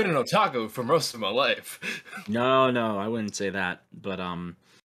haven't been an otaku for most of my life. No, I wouldn't say that. But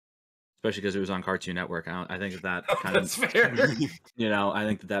especially because it was on Cartoon Network. I think that kind That's fair. I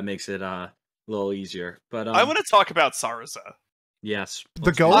think that makes it a little easier. But I want to talk about Sarza. yes, The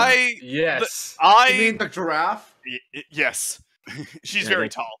let's do goat? that. Yes. you mean the giraffe? Yes, she's Yeah, very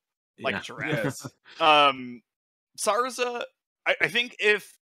that- tall, like yeah. a giraffe. Yes. Sarza, I think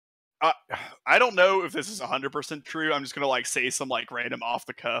if I don't know if this is 100% true. I'm just gonna like say some like random off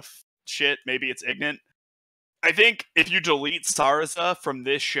the cuff shit. Maybe it's ignorant. I think if you delete Sarza from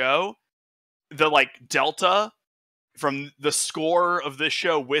this show, the like delta from the score of this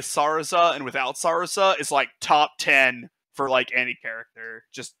show with Sarza and without Sarza is like top 10 for like any character.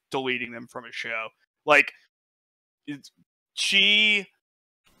 Just deleting them from a show, like she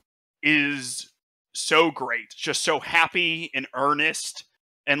is so great, just so happy and earnest.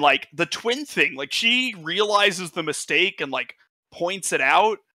 And like the twin thing, like she realizes the mistake and like points it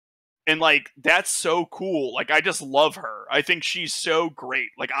out, and like that's so cool. Like I just love her. I think she's so great.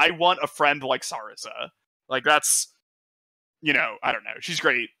 Like I want a friend like Sarza. Like that's, I don't know. She's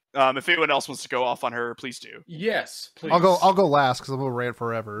great. If anyone else wants to go off on her, please do. Yes, please. I'll go last because I'm gonna rant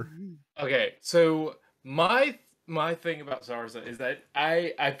forever. Okay, so my thing about Sarsa is that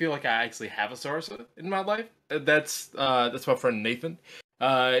I feel like I actually have a Sarsa in my life. That's my friend Nathan.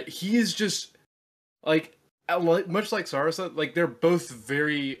 He is just like much like Sarsa. Like they're both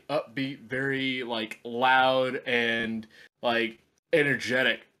very upbeat, very like loud and like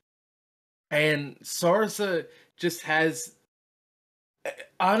energetic. And Sarsa just has.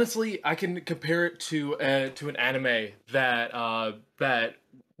 Honestly, I can compare it to an anime that that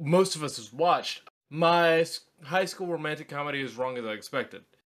most of us has watched. My high school romantic comedy is Wrong as I Expected.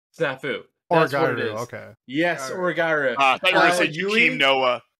 Snafu. That's what it Orgairu, is. okay. Yes, Orgairu. I thought you were going to say Yui? Yukim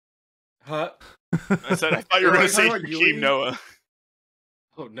Noah. Huh? I thought you were going to say Talking about Yukim Yui? Noah.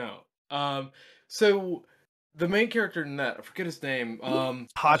 Oh no. So the main character in that, I forget his name.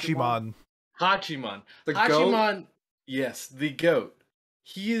 Hachiman. Hachiman. The goat? Hachiman. Yes, the goat.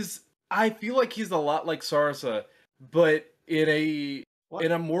 I feel like he's a lot like Sarsa, but in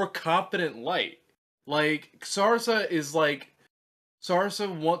a more confident light. Like Sarsa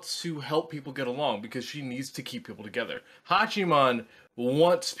wants to help people get along because she needs to keep people together. Hachiman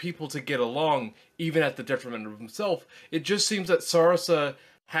wants people to get along even at the detriment of himself. It just seems that Sarsa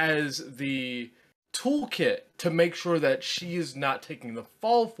has the toolkit to make sure that she is not taking the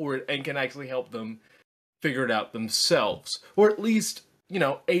fall for it and can actually help them figure it out themselves, or at least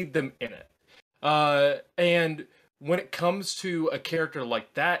aid them in it. And when it comes to a character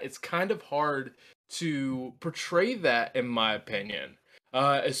like that, it's kind of hard to portray that, in my opinion.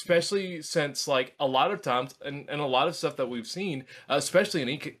 Especially since, like, a lot of times, and a lot of stuff that we've seen, especially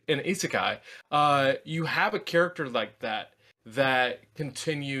in Isekai, you have a character like that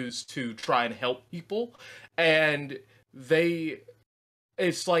continues to try and help people, and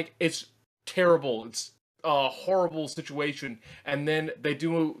it's terrible. It's a horrible situation, and then they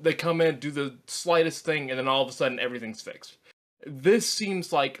come in, do the slightest thing, and then all of a sudden everything's fixed. This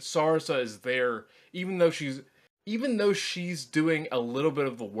seems like Sarsa is there, even though she's doing a little bit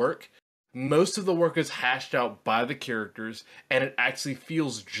of the work. Most of the work is hashed out by the characters, and it actually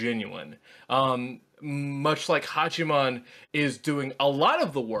feels genuine. Much like Hachiman is doing a lot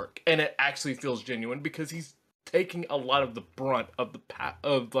of the work, and it actually feels genuine because he's taking a lot of the brunt of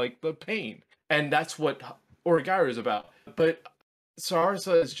the pain, and that's what Origairu is about. But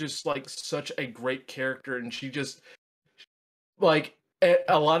Sarsa is just like such a great character, and she just like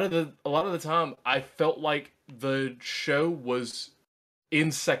a lot of the time I felt like the show was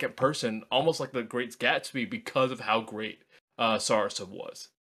in second person, almost like The Great Gatsby, because of how great Sarsa was.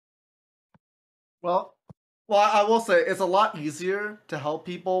 Well, I will say it's a lot easier to help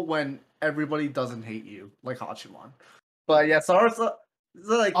people when everybody doesn't hate you, like Hachiman. But yeah, Sarsa,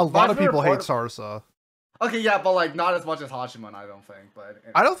 like A lot of people hate Sarsa. Okay, yeah, but like not as much as Hachiman, I don't think. But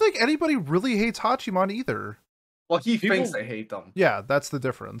I don't think anybody really hates Hachiman either. Well, he thinks they hate them. Yeah, that's the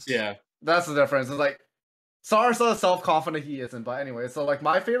difference. Yeah, that's the difference. It's like Sarsa self-confident he isn't, but anyway. So like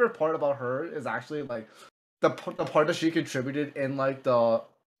my favorite part about her is actually like the part that she contributed in like the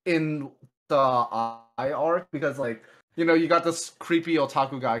I arc, because like, you know, you got this creepy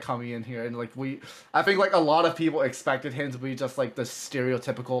otaku guy coming in here, and like I think like a lot of people expected him to be just like the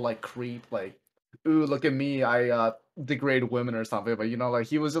stereotypical like creep, like, ooh, look at me, I degrade women or something. But you know, like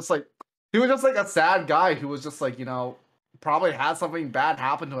he was just like a sad guy who was just like, you know, probably had something bad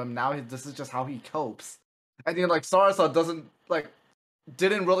happen to him. Now this is just how he copes. And you know, like Sarsa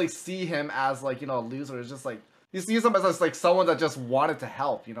didn't really see him as like, you know, a loser. It's just like he sees him as like someone that just wanted to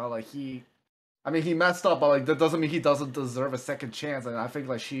help. You know, like he messed up, but like that doesn't mean he doesn't deserve a second chance. And I think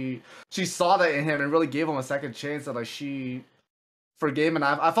like she saw that in him and really gave him a second chance, and like she forgave him. And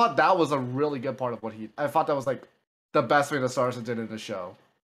I thought that was a really good part of I thought that was like the best thing that Sarsa did in the show.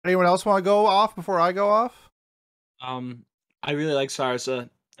 Anyone else want to go off before I go off? I really like Sarsa.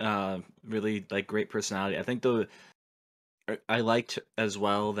 Really like great personality. I think I liked as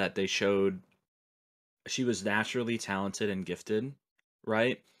well that they showed she was naturally talented and gifted,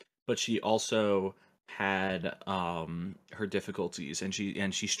 right? But she also had her difficulties, and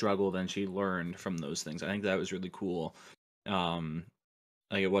she struggled, and she learned from those things. I think that was really cool.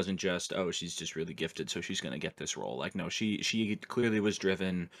 Like it wasn't just, oh, she's just really gifted, so she's gonna get this role. Like no, she clearly was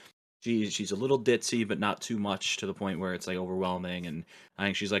driven. She's a little ditzy, but not too much to the point where it's like overwhelming. And I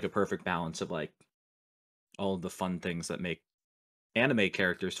think she's like a perfect balance of like all of the fun things that make anime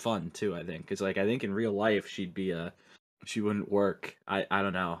characters fun too. I think because like I think in real life she wouldn't work. I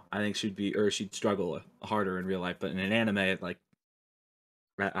don't know. I think she'd struggle harder in real life. But in an anime, like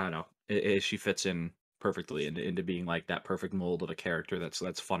I don't know, she fits in perfectly into being like that perfect mold of a character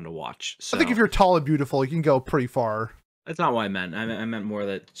that's fun to watch. So I think if you're tall and beautiful, you can go pretty far. That's not what I meant. I meant more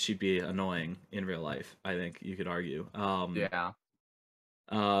that she'd be annoying in real life. I think you could argue. Yeah.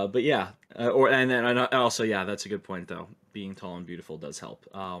 But yeah, and also yeah, that's a good point though. Being tall and beautiful does help.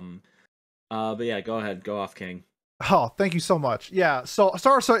 But yeah, go ahead, go off, King. Oh, thank you so much. Yeah, so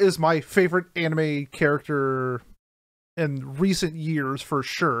Sarsa is my favorite anime character in recent years for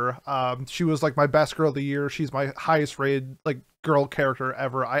sure. She was like my best girl of the year. She's my highest rated like girl character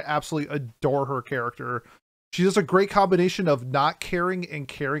ever. I absolutely adore her character. She does a great combination of not caring and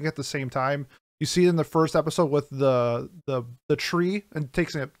caring at the same time. You see it in the first episode with the tree and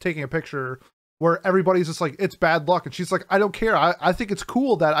taking a picture where everybody's just like, it's bad luck, and she's like, I don't care. I think it's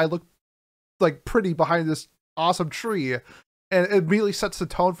cool that I look like pretty behind this awesome tree, and it immediately sets the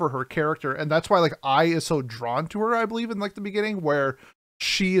tone for her character. And that's why like I is so drawn to her, I believe, in like the beginning, where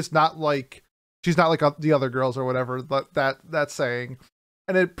she's not like the other girls or whatever that saying.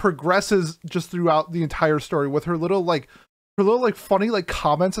 And it progresses just throughout the entire story with her little funny like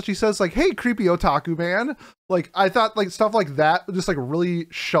comments that she says, like, hey, creepy otaku man. Like I thought like stuff like that just like really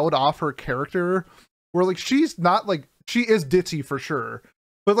showed off her character, where like she's not like, she is ditzy for sure,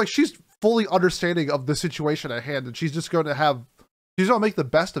 but like she's fully understanding of the situation at hand, and she's gonna make the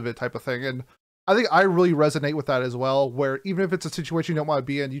best of it type of thing. And I think I really resonate with that as well, where even if it's a situation you don't want to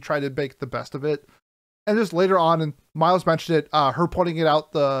be in, you try to make the best of it. And just later on, and Miles mentioned it, her pointing it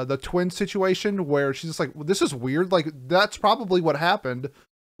out, the twin situation where she's just like, well, this is weird. Like, that's probably what happened.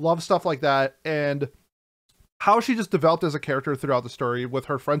 Love stuff like that. And how she just developed as a character throughout the story with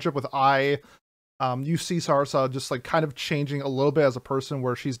her friendship with Ai. You see Sarsa just like kind of changing a little bit as a person,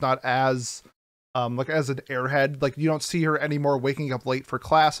 where she's not as like as an airhead. Like you don't see her anymore waking up late for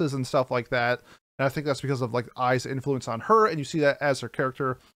classes and stuff like that. And I think that's because of like Ai's influence on her, and you see that as her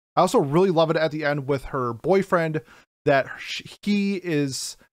character. I also really love it at the end with her boyfriend, that he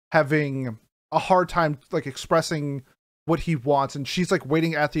is having a hard time like expressing what he wants, and she's like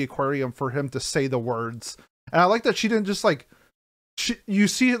waiting at the aquarium for him to say the words. And I like that she didn't just like you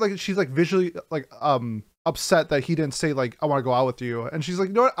see it like she's like visually like upset that he didn't say like I want to go out with you, and she's like,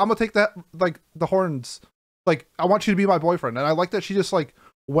 you know what, I'm gonna take that like the horns, like I want you to be my boyfriend. And I like that she just like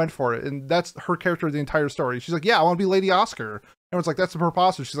went for it, and that's her character the entire story. She's like, yeah, I want to be Lady Oscar. And it's like, that's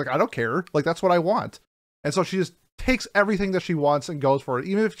preposterous. She's like, I don't care, like that's what I want. And so she just takes everything that she wants and goes for it,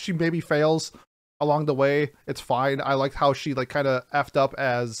 even if she maybe fails along the way. It's fine. I liked how she like kind of effed up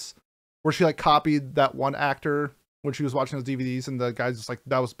as where she like copied that one actor when she was watching those DVDs, and the guy's just like,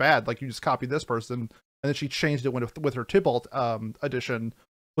 that was bad, like you just copied this person. And then she changed it with her Tybalt edition.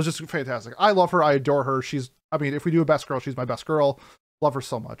 Was just fantastic. I love her. I adore her. I mean, if we do a best girl, she's my best girl. Love her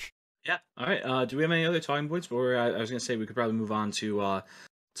so much. Yeah. All right. Do we have any other talking points? Or I was gonna say we could probably move on to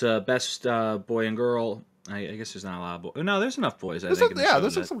best boy and girl. I guess there's not a lot of boys. No, there's enough boys. There's some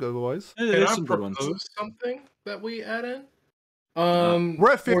good boys. There's some good ones. Something that we add in.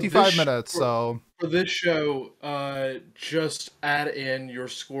 We're at 55 minutes, so for this show, just add in your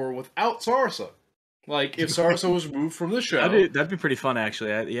score without Sarsa. Like if Sarsa was removed from the show, that'd be pretty fun,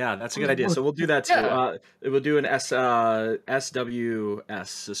 actually. Yeah, that's a good idea. So we'll do that too. Yeah. We'll do an SWS,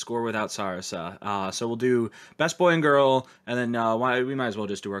 a score without Sarsa. So we'll do best boy and girl, and then we might as well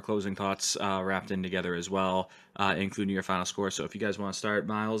just do our closing thoughts wrapped in together as well, including your final score. So if you guys want to start,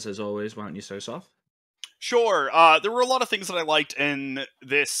 Miles, as always, why don't you start us off? Sure. There were a lot of things that I liked in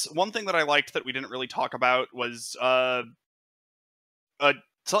this. One thing that I liked that we didn't really talk about was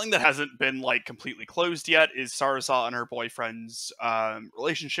something that hasn't been like completely closed yet is Sarasa and her boyfriend's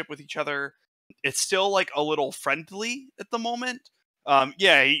relationship with each other. It's still like a little friendly at the moment.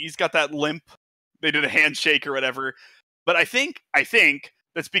 Yeah, he's got that limp. They did a handshake or whatever. But I think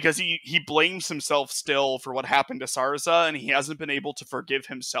that's because he blames himself still for what happened to Sarasa, and he hasn't been able to forgive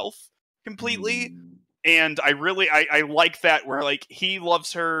himself completely. And I like that, where like he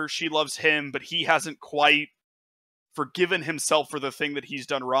loves her, she loves him, but he hasn't quite forgiven himself for the thing that he's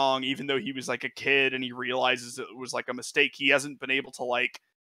done wrong, even though he was like a kid and he realizes it was like a mistake. He hasn't been able to like,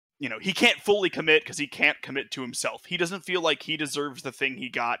 he can't fully commit because he can't commit to himself. He doesn't feel like he deserves the thing he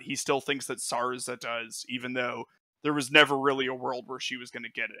got. He still thinks that Sarsa does, even though there was never really a world where she was going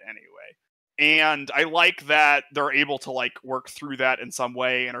to get it anyway. And I like that they're able to like work through that in some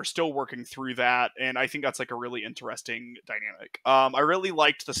way and are still working through that. And I think that's like a really interesting dynamic. I really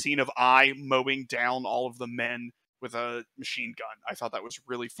liked the scene of I mowing down all of the men with a machine gun. I thought that was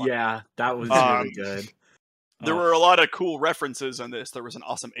really fun. Yeah, that was really good. There were a lot of cool references in this. There was an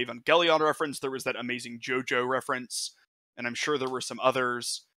awesome Evangelion reference. There was that amazing JoJo reference. And I'm sure there were some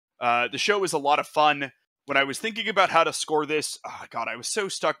others. The show was a lot of fun. When I was thinking about how to score this, oh God, I was so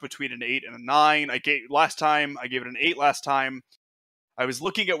stuck between an 8 and a 9. I gave it an 8 last time. I was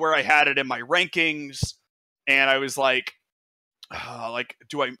looking at where I had it in my rankings, and I was like,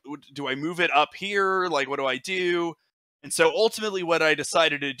 do I move it up here? Like, what do I do? And so ultimately what I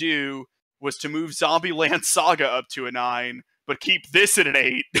decided to do was to move Zombieland Saga up to a 9, but keep this at an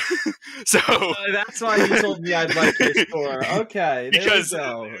 8. So that's why you told me I'd like your score. Okay, because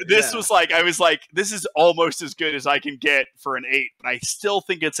this was like, I was like, this is almost as good as I can get for an 8, but I still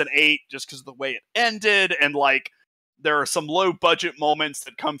think it's an 8 just because of the way it ended, and like there are some low budget moments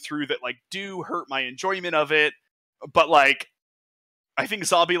that come through that like do hurt my enjoyment of it. But like, I think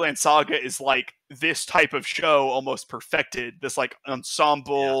Zombieland Saga is like this type of show almost perfected. This like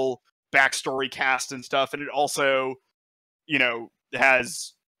ensemble backstory cast and stuff, and it also,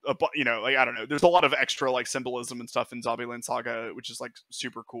 has like, I don't know, there's a lot of extra like symbolism and stuff in Zombieland Saga, which is like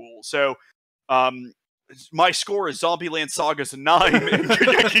super cool. So my score is Zombieland Saga's a 9 and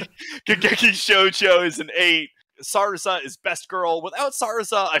Kageki Shoujo is an 8. Sarasa is best girl. Without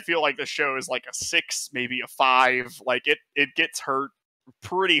Sarasa, I feel like the show is like a 6, maybe a 5. Like it gets hurt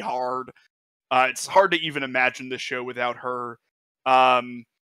pretty hard. It's hard to even imagine the show without her.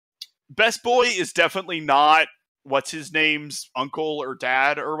 Best boy is definitely not what's his name's uncle or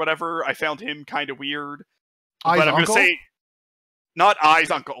dad or whatever. I found him kind of weird. But I'm going to say not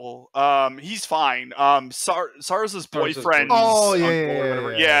Ai's uncle. He's fine. Sarasa's boyfriend. Oh,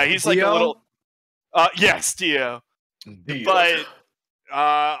 yeah. Yeah, he's like a little... yes, Dio. But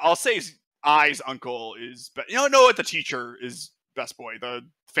I'll say Ai's uncle is... No, the teacher is best boy. The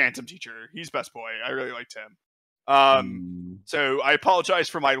Phantom teacher. He's best boy. I really liked him. So I apologize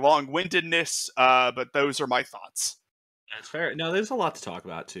for my long-windedness, but those are my thoughts. That's fair. No, there's a lot to talk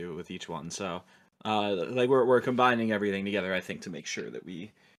about too with each one. So, like we're combining everything together, I think, to make sure that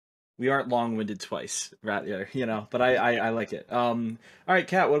we aren't long-winded twice, right? But I like it. All right,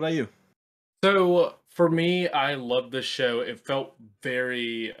 Kat, what about you? So for me, I love this show. It felt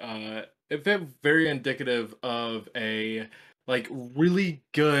very it felt very indicative of a like really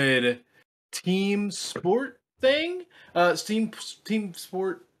good team sport thing, team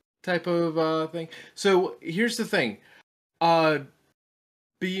sport type of thing. So here's the thing,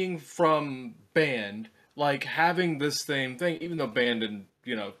 being from band, like having this same thing, even though band and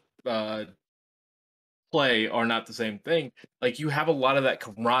play are not the same thing. Like you have a lot of that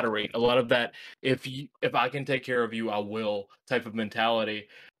camaraderie, a lot of that if I can take care of you, I will type of mentality.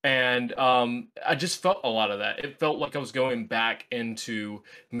 And I just felt a lot of that. It felt like I was going back into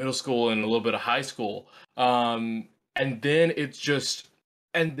middle school and a little bit of high school. And then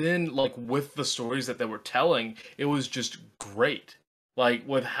like with the stories that they were telling, it was just great. Like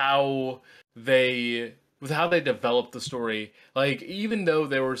with how they developed the story, like even though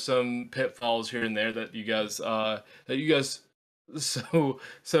there were some pitfalls here and there that you guys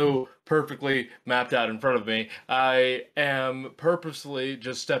so perfectly mapped out in front of me, I am purposely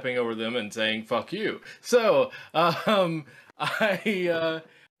just stepping over them and saying fuck you. So I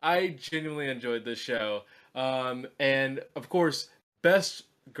genuinely enjoyed this show, and of course best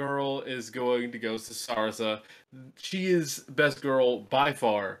girl is going to go to Sarsa. She is best girl by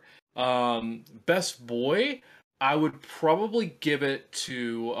far. Best boy, I would probably give it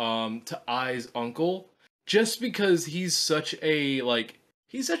to Ai's uncle, just because he's such a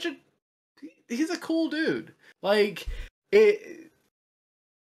he's a cool dude. Like it,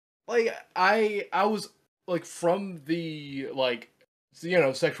 like I was like, from the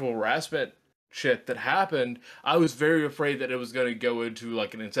sexual harassment shit that happened, I was very afraid that it was going to go into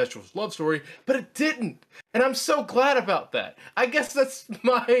like an incestuous love story, but it didn't, and I'm so glad about that. I guess that's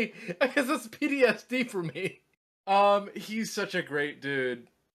PTSD for me. He's such a great dude,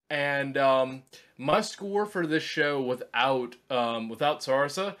 and my score for this show without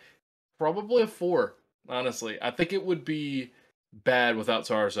Sarsa, probably a 4. Honestly, I think it would be bad without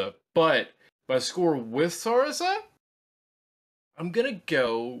Sarsa, but my score with Sarsa, I'm gonna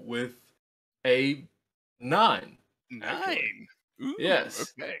go with a 9. 9. Ooh,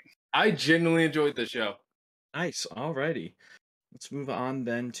 yes. Okay. I genuinely enjoyed the show. Nice. Alrighty. Let's move on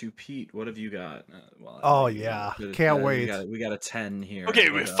then to Pete. What have you got? Oh yeah, can't wait. We got a 10 here. Okay,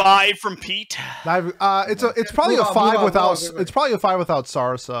 with 5 from Pete. It's probably a 5 without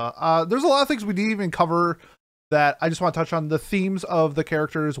Sarsa. There's a lot of things we didn't even cover that I just want to touch on. The themes of the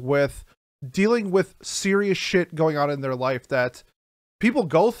characters with dealing with serious shit going on in their life that people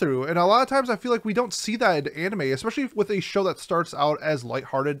go through, and a lot of times I feel like we don't see that in anime, especially with a show that starts out as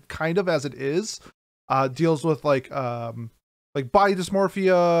lighthearted, kind of as it is. Deals with like body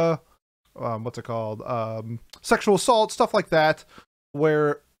dysmorphia, what's it called, sexual assault, stuff like that,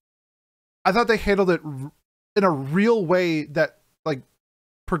 where I thought they handled it in a real way that like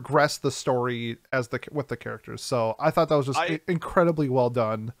progressed the story with the characters. So I thought that was just incredibly well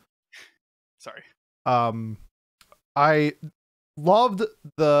done. Sorry. I loved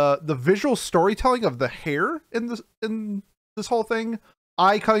the visual storytelling of the hair in this whole thing.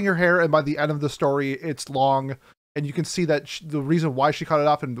 Ai cutting her hair, and by the end of the story, it's long, and you can see that the reason why she cut it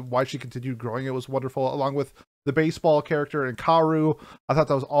off and why she continued growing it was wonderful, along with the baseball character and Kaoru. I thought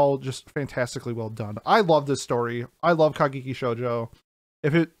that was all just fantastically well done. I love this story. I love Kageki Shoujo.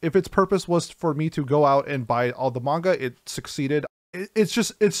 If its purpose was for me to go out and buy all the manga, it succeeded. It's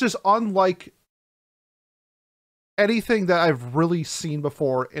just unlike anything that I've really seen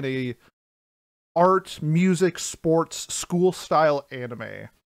before in a art, music, sports, school style anime.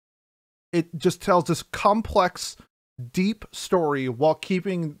 It just tells this complex, deep story while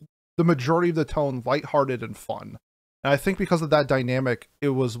keeping the majority of the tone lighthearted and fun. And I think because of that dynamic, it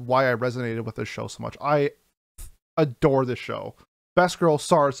was why I resonated with this show so much. I adore this show. Best girl,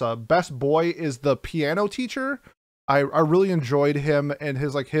 Sarsa. Best boy is the piano teacher. I really enjoyed him and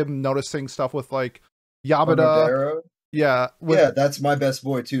him noticing stuff with like Yamada. Yeah, that's my best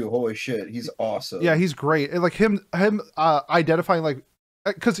boy too. Holy shit, he's awesome. Yeah, he's great. And like him identifying, like,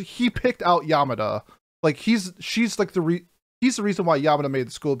 because he picked out Yamada. Like he's the reason why Yamada made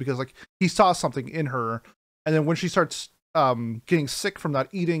the school, because like he saw something in her, and then when she starts getting sick from not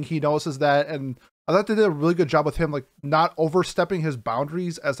eating, he notices that. And I thought they did a really good job with him, like not overstepping his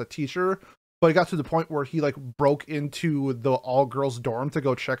boundaries as a teacher, but it got to the point where he like broke into the all girls dorm to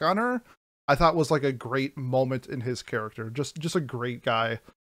go check on her. I thought was like a great moment in his character. Just a great guy.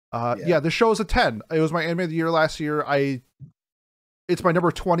 Yeah, this show is a 10. It was my anime of the year last year. It's my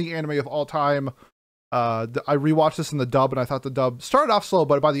number 20 anime of all time. I rewatched this in the dub, and I thought the dub started off slow,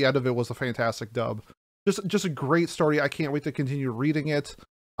 but by the end of it was a fantastic dub. Just a great story. I can't wait to continue reading it.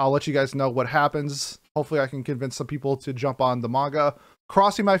 I'll let you guys know what happens. Hopefully I can convince some people to jump on the manga.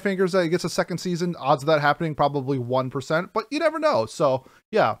 Crossing my fingers that it gets a second season. Odds of that happening, probably 1%, but you never know. So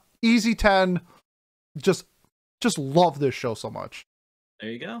yeah, Easy 10. Just love this show so much. There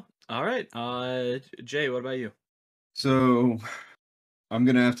you go. All right. Jay, what about you? So I'm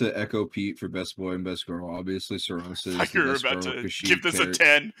gonna have to echo Pete for best boy and best girl. Obviously, Sarasa is I thought you the were best about girl to because she give this a carries-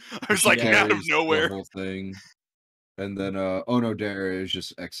 10. I was she like, out of carries the nowhere. whole thing. And then Onodera is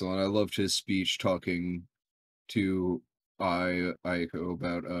just excellent. I loved his speech talking to Aiko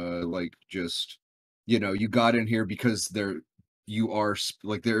about like just you got in here because there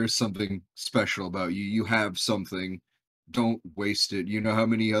is something special about you. You have something. Don't waste it. You know how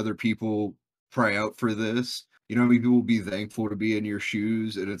many other people cry out for this? You know how many people will be thankful to be in your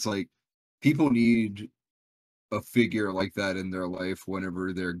shoes? And it's like people need a figure like that in their life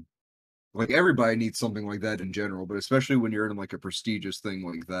whenever they're like everybody needs something like that in general, but especially when you're in like a prestigious thing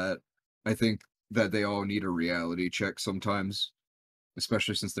like that. I think that they all need a reality check sometimes,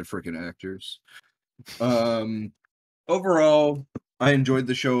 especially since they're freaking actors. Overall, I enjoyed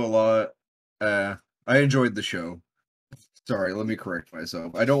the show a lot. I enjoyed the show. Sorry, let me correct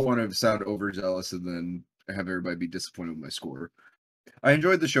myself. I don't want to sound overzealous and then have everybody be disappointed with my score. I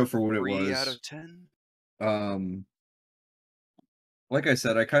enjoyed the show for what it 3 was. out of 10. Like I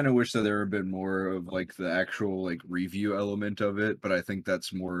said, I kind of wish that there had been more of like the actual like review element of it, but I think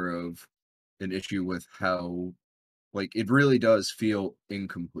that's more of an issue with how like it really does feel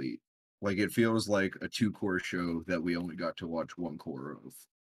incomplete. Like it feels like a 2-core show that we only got to watch 1 core of.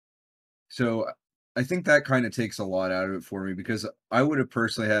 So I think that kind of takes a lot out of it for me because I would have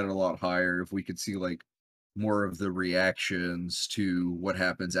personally had it a lot higher if we could see like more of the reactions to what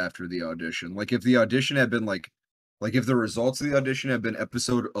happens after the audition. Like if the audition had been like if the results of the audition had been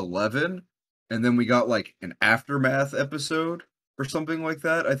episode 11 and then we got like an aftermath episode or something like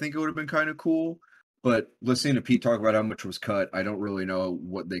that, I think it would have been kind of cool. But listening to Pete talk about how much was cut, I don't really know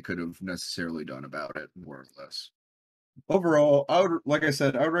what they could have necessarily done about it, more or less. Overall, I would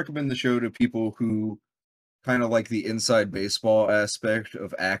recommend the show to people who kind of like the inside baseball aspect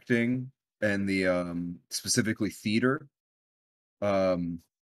of acting and the specifically theater.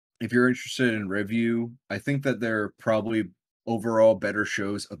 If you're interested in review, I think that there are probably overall better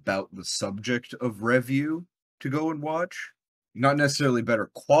shows about the subject of review to go and watch. Not necessarily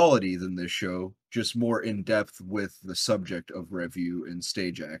better quality than this show, just more in depth with the subject of review and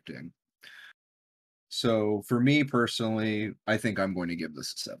stage acting. So for me personally, I think I'm going to give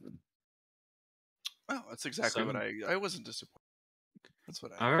this a 7. Oh, that's exactly what I wasn't disappointed. That's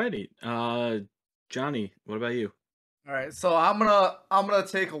what I. Alrighty. Johnny, what about you? All right, so I'm gonna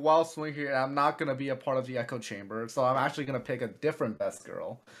take a wild swing here, and I'm not gonna be a part of the echo chamber. So I'm actually gonna pick a different best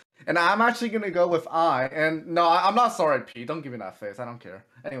girl, and I'm actually gonna go with And no, I'm not sorry, Pete. Don't give me that face. I don't care.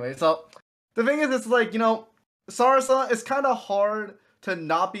 Anyway, so the thing is, it's like Sarasa. It's kind of hard to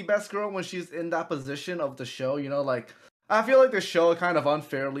not be best girl when she's in that position of the show. Like I feel like the show kind of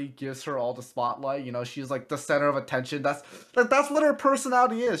unfairly gives her all the spotlight. She's like the center of attention. That's what her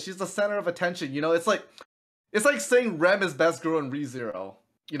personality is. She's the center of attention. It's like saying Rem is best girl in ReZero.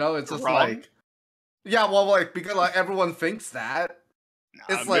 It's just Wrong? like, yeah, well, like because like everyone thinks that. Nah,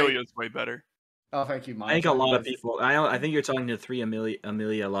 It's like- Amelia's way better. Oh, thank you, Mike. I think a lot of people. I think you're talking to 3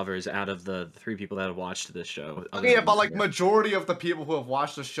 Amelia lovers out of the 3 people that have watched this show. Yeah, but like majority of the people who have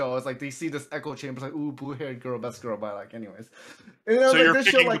watched the show is like they see this echo chamber, it's like ooh, blue-haired girl, best girl. But like, anyways, So like, you're this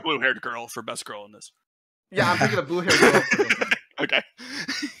picking show, the like, blue-haired girl for best girl in this. yeah, I'm picking a blue-haired girl. Okay.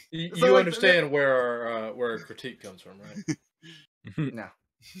 You So, like, understand where our critique comes from, right? No,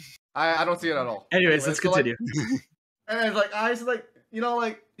 I don't see it at all. Anyways, let's so, like, continue. And it's like I just like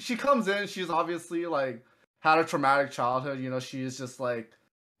like she comes in, she's obviously like had a traumatic childhood. She's just like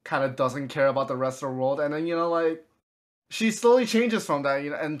kind of doesn't care about the rest of the world, and then like she slowly changes from that.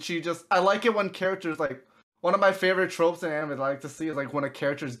 And she just I like it when characters like one of my favorite tropes in anime that I like to see is like when a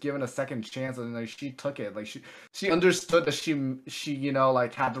character is given a second chance and like she took it, like she understood that she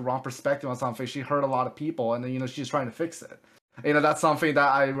like had the wrong perspective on something. She hurt a lot of people, and then she's trying to fix it. That's something that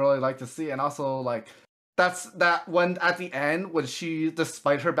I really like to see, and also like. That when at the end when she,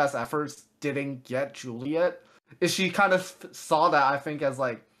 despite her best efforts, didn't get Juliet, is she kind of saw that I think as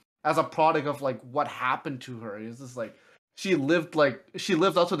a product of like what happened to her. It's just like she lived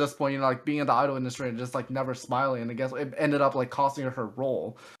up to this point, like being in the idol industry and just like never smiling, and I guess it ended up like costing her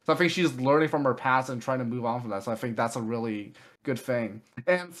role. So I think she's learning from her past and trying to move on from that. So I think that's a really good thing.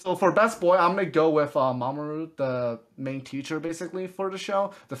 And so for best boy, I'm gonna go with Mamoru, the main teacher basically for the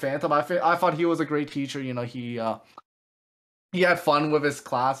show, the Phantom. I thought he was a great teacher. He had fun with his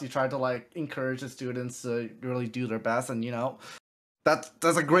class. He tried to like encourage the students to really do their best, and that's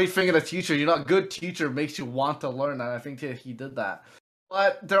a great thing in a teacher. A good teacher makes you want to learn, and I think he did that.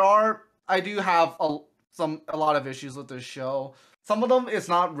 But I do have a lot of issues with this show. some of them it's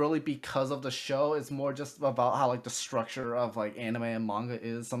not really because of the show. It's more just about how like the structure of like anime and manga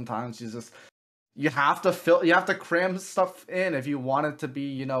is. Sometimes you have to cram stuff in if you want it to be,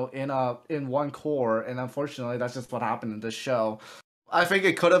 you know, in one core, and unfortunately that's just what happened in this show. I think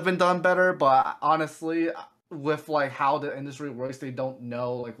it could have been done better, but honestly, with like how the industry works, they don't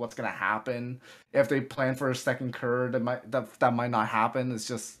know like what's gonna happen. If they plan for a second curd, that might not happen. It's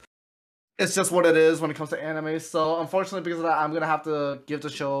just what it is when it comes to anime. So unfortunately, because of that, I'm gonna have to give the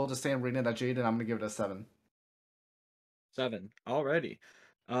show the same rating that Jade, and I'm gonna give it a 7. 7 already.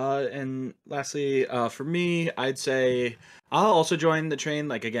 And lastly, for me, I'd say I'll also join the train.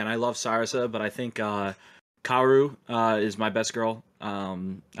 Like again, I love Sarasa, but I think Kaoru is my best girl.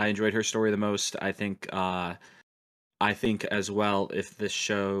 I enjoyed her story the most. I think as well, if this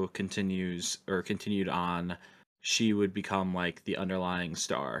show continued on, she would become like the underlying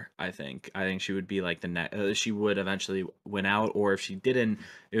star. I think she would be like the next. She would eventually win out, or if she didn't,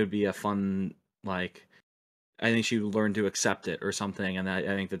 it would be a fun like. I think she would learn to accept it or something, and I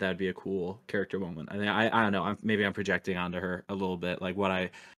think that'd be a cool character moment. I don't know. Maybe I'm projecting onto her a little bit, like what I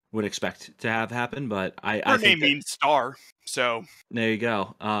would expect to have happen. But Her I name think means star, so there you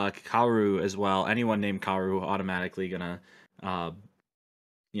go. Kaoru as well. Anyone named Kaoru automatically gonna,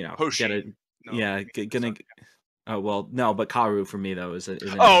 you know, Hoshi. get it. No, Yeah, gonna. Oh well, no, but Kaoru for me though is a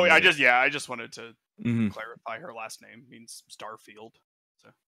name Oh, that- I just wanted to Mhm. clarify her last name means Starfield.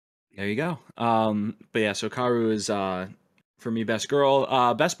 There you go. But yeah, so Kaoru is for me best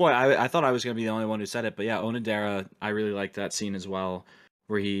girl. Best boy. I thought I was gonna be the only one who said it, but yeah, Onodera. I really liked that scene as well,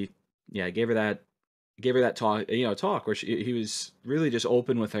 where he gave her that talk where he was really just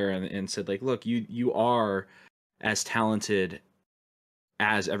open with her and said like, look, you are as talented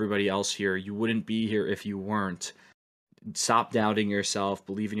as everybody else here. You wouldn't be here if you weren't. Stop doubting yourself,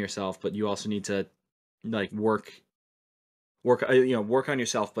 believe in yourself, but you also need to like work on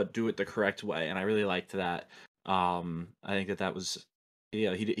yourself, but do it the correct way. And I really liked that. I think that was,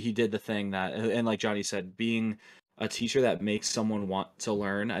 he did the thing that, and like Johnny said, being a teacher that makes someone want to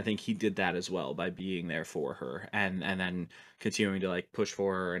learn. I think he did that as well by being there for her and then continuing to like push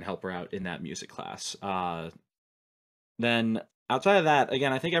for her and help her out in that music class. Then outside of that,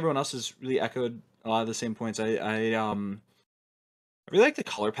 again, I think everyone else has really echoed a lot of the same points. I really like the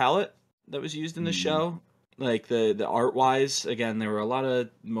color palette that was used in the show. Like the art wise, again, there were a lot of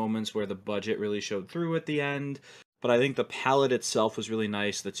moments where the budget really showed through at the end, but I think the palette itself was really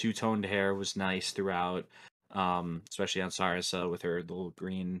nice. The two-toned hair was nice throughout, especially on Sarasa with her little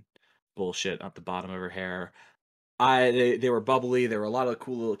green bullshit at the bottom of her hair. They were bubbly. There were a lot of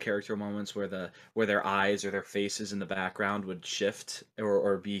cool little character moments where their eyes or their faces in the background would shift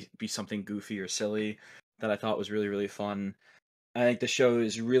or be something goofy or silly that I thought was really, really fun. I think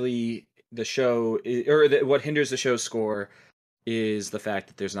what hinders the show's score is the fact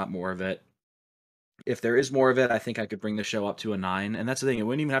that there's not more of it. If there is more of it, I think I could bring the show up to a 9. And that's the thing; it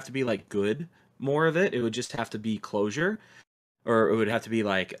wouldn't even have to be like good more of it. It would just have to be closure, or it would have to be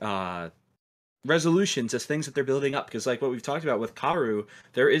like resolution to things that they're building up. Because like what we've talked about with Kaoru,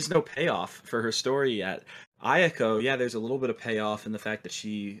 there is no payoff for her story yet. Ayako, yeah, there's a little bit of payoff in the fact that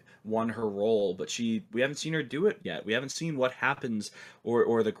she won her role, but we haven't seen her do it yet. We haven't seen what happens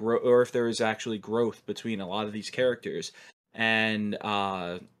or the growth, or if there is actually growth between a lot of these characters. And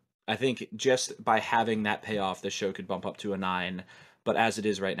I think just by having that payoff, the show could bump up to a 9. But as it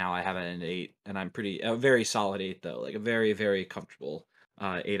is right now, I have it an 8, and I'm a very solid 8 though, like a very, very comfortable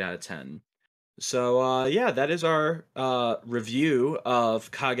 8 out of 10. So yeah, that is our review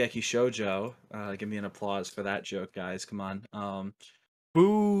of Kageki Shoujo. Give me an applause for that joke, guys. Come on.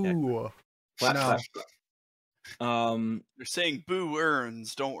 Boo. Clap, No. clap. They're saying boo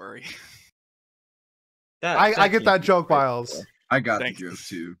earns. Don't worry. I get that joke, Miles. I got Thank the joke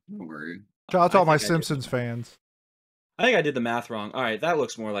too. Don't worry. Shout out to all my I think I did. Simpsons fans. I think I did the math wrong. All right, that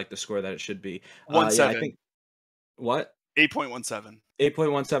looks more like the score that it should be. 1.7. Yeah, I think what? 8.17.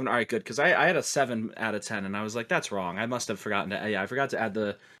 8.17. All right, good. Because I had a 7 out of 10, and I was like, that's wrong. I must have forgotten to. Yeah, I forgot to add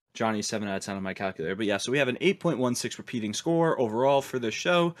the Johnny 7 out of 10 on my calculator. But yeah, so we have an 8.16 repeating score overall for the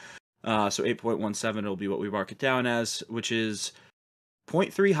show. So 8.17 will be what we mark it down as, which is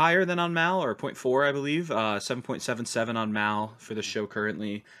 0.3 higher than on Mal, or 0.4, I believe. 7.77 on Mal for the show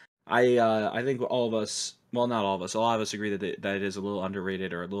currently. I think all of us, well, not all of us, a lot of us agree that it is a little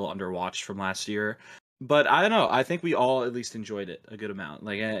underrated or a little underwatched from last year. But I don't know. I think we all at least enjoyed it a good amount,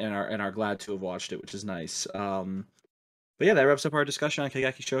 like, and are glad to have watched it, which is nice. But yeah, that wraps up our discussion on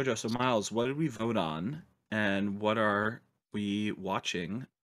Kageki Shoujo. So Miles, what did we vote on, and what are we watching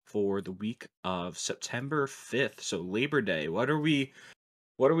for the week of September 5th? So Labor Day. What are we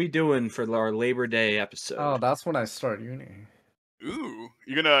doing for our Labor Day episode? Oh, that's when I start uni. Ooh,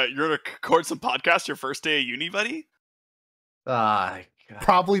 you're gonna record some podcast your first day of uni, buddy? Ah, God.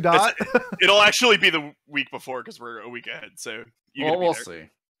 Probably not. It'll actually be the week before because we're a week ahead. So you Well, gotta be we'll there. see.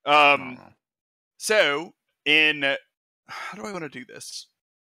 I don't know. So how do I want to do this?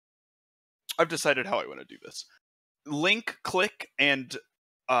 I've decided how I want to do this. Link, Click, and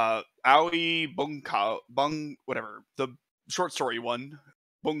Aoi whatever, the short story one,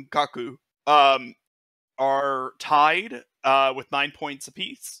 Bunkaku, are tied with 9 points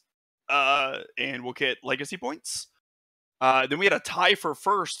apiece, and we'll get legacy points. Then we had a tie for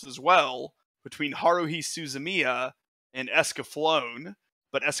first as well between Haruhi Suzumiya and Escaflowne,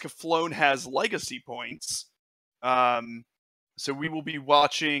 but Escaflowne has legacy points. So we will be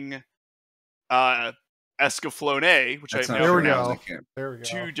watching Escaflowne, which That's I not There we pronounced go. There we go.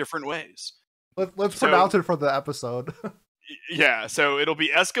 two different ways. Let's So- pronounce it for the episode. Yeah, so it'll be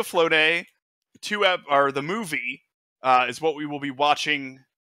Escaflowne. Or the movie is what we will be watching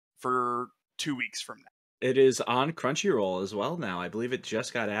for 2 weeks from now. It is on Crunchyroll as well now. I believe it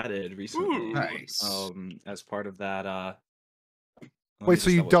just got added recently. Ooh. Nice. As part of that. Let me Wait, so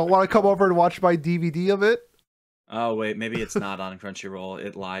just you double don't check. want to come over and watch my DVD of it? Oh wait, maybe it's not on Crunchyroll.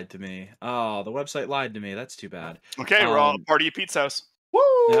 It lied to me. Oh, the website lied to me. That's too bad. Okay, we're all Um, party at Pete's house. Woo!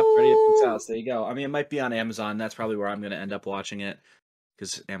 Yep, ready at Pete's house. There you go. I mean, it might be on Amazon. That's probably where I'm going to end up watching it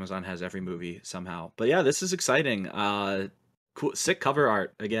because Amazon has every movie somehow. But yeah, this is exciting. Cool, sick cover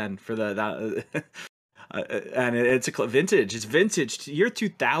art again for that. And it's vintage. It's vintage. Year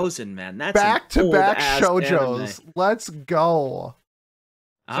 2000, man. That's an Back-to-back old-ass shoujos. anime. Let's go.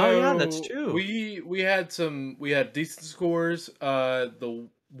 Oh yeah, that's So, true. We had decent scores the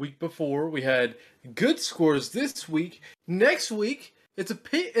week before. We had good scores this week. Next week it's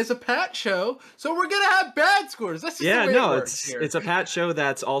a Pat show, so we're gonna have bad scores. That's just Yeah, the way no, it works here. it's a Pat show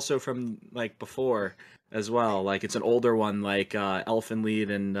that's also from like before as well. Like it's an older one, like Elfin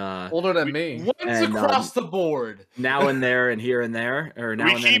Lead and Older than me. Once and, across the board. Now and there and here and there, or now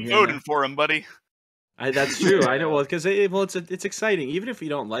We and then. keep and here and voting for him, buddy. That's true. I know. Well, because it's exciting. Even if you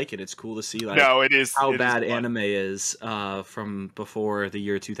don't like it, it's cool to see like No, it is. how it is bad fun. anime is from before the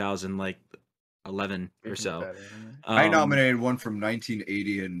year 2000, like 11 or so. I Um, nominated one from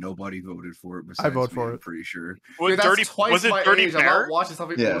 1980 and nobody voted for it. Besides vote me, for I'm it. pretty sure. Was Dude, that's Dirty, twice was it my Dirty age. I'm Pear? not watching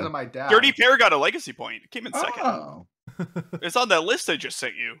something Yeah. older than my dad. Dirty Pear got a legacy point. It came in second. Oh. It's on that list I just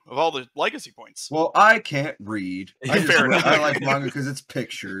sent you of all the legacy points. Well, I can't read. Fair enough. I like manga because it's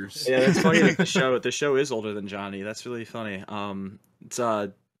pictures. Yeah, that's funny. That the show is older than Johnny. That's really funny. It's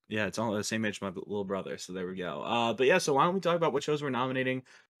it's all the same age as my little brother. So there we go. But yeah, so why don't we talk about what shows we're nominating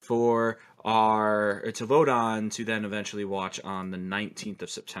for to vote on to then eventually watch on the 19th of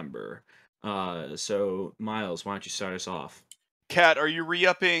September. So Miles, why don't you start us off? Kat, are you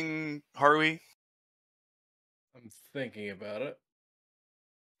re-upping Haruhi? I'm thinking about it.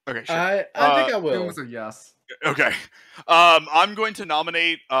 Okay, sure. I think I It will. was a yes. Okay. I'm going to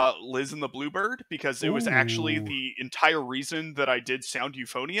nominate Liz and the Bluebird because it was actually Ooh. the entire reason that I did Sound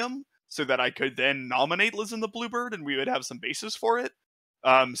Euphonium, so that I could then nominate Liz and the Bluebird and we would have some basis for it.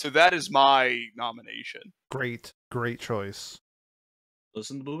 So that is my nomination. Great choice.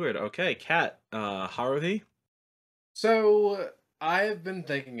 Listen to Bluebird. Okay, Kat, Haruhi. So I have been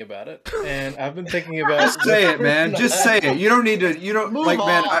thinking about it, and I've been thinking about. Just say it, man. Just say it. You don't need to. You don't Move like,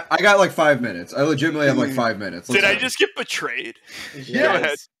 man. on. I got like 5 minutes. I legitimately have like 5 minutes. Did I Let's go. just get betrayed? Yes. Go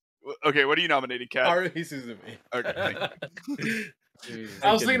ahead. Okay, what are you nominating, Kat? Haruhi Suzume. Okay.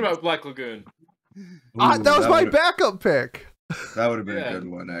 I was thinking about Black Lagoon. Ooh, That was my would've- backup pick. That would have been Yeah. a good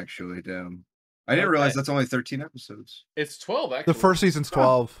one, actually. Damn. I didn't realize that's only 13 episodes. It's 12 actually. The first season's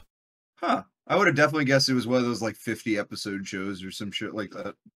 12. Huh. I would have definitely guessed it was one of those like 50 episode shows or some shit like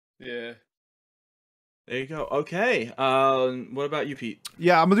that. Yeah. There you go. Okay. What about you, Pete?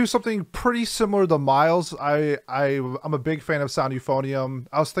 Yeah, I'm gonna do something pretty similar to Miles. I'm a big fan of Sound Euphonium.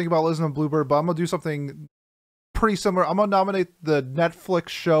 I was thinking about Liz and Bluebird, but I'm gonna do something pretty similar. I'm gonna nominate the Netflix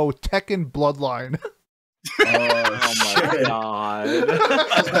show Tekken Bloodline. Oh my god.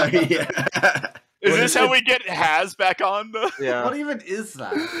 Yeah. Is this how we get Has back on? Yeah. What even is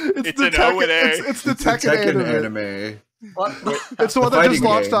that? It's the an O and A. It's the It's a Tekken, anime. anime. What? It's the one The that just fighting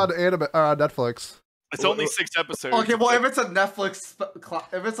launched game. on Netflix. It's only 6 episodes. Okay, well, if it's a Netflix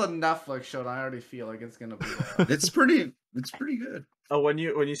show, then I already feel like it's gonna be. It's pretty good. Oh, when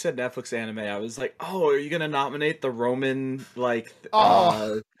you said Netflix anime, I was like, oh, are you gonna nominate the Roman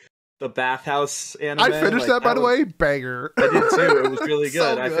the bathhouse anime? I finished Like, that, by the was- way. Banger. I did too. It was really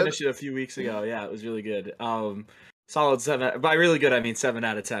good. So I good. finished it a few weeks ago. Yeah, it was really good. Solid 7. By really good, I mean 7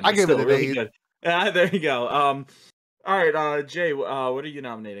 out of 10. I It's gave it still an really 8. good. Yeah, there you go. All right, Jay, what are you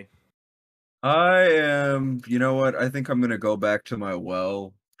nominating? I am, you know what? I think I'm gonna go back to my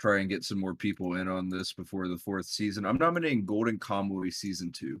well, try and get some more people in on this before the 4th season. I'm nominating Golden Kamuy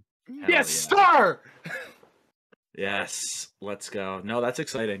season 2. Hell Yes, yeah. star. Yes, let's go. No, that's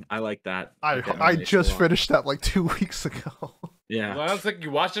exciting. I like that. I like that I nomination a just lot. finished that like 2 weeks ago. Yeah. Well, it's like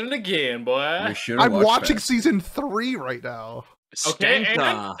you're watching it again, boy. We should I'm watching season 3 right now. Okay,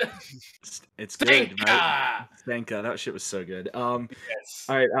 Stanka. It's good, Stanka! right? Stanka. That shit was so good. Yes.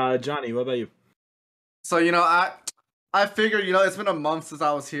 All right, Johnny, what about you? So I figured it's been a month since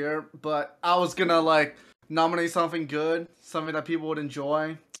I was here, but I was gonna like nominate something good, something that people would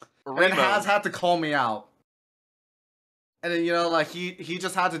enjoy. And then Remo. Has had to call me out. And then like he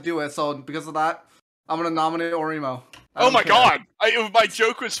just had to do it. So because of that, I'm gonna nominate Orimo. I Oh don't my care. god! My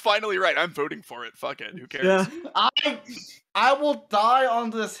joke was finally right. I'm voting for it. Fuck it. Who cares? Yeah. I will die on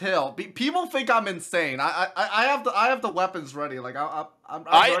this hill. People think I'm insane. I have the weapons ready. Like I'm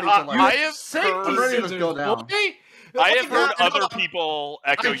ready to like. I have I'm heard, ready to go down. I have heard Yeah, other people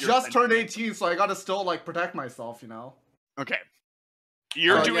echo I your just turned sentiment. 18, so I gotta still like protect myself. Okay.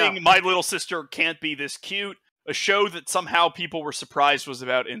 You're Oh, doing yeah. My Little Sister Can't Be This Cute, a show that somehow people were surprised was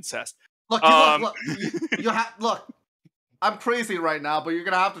about incest. Look, look. I'm crazy right now, but you're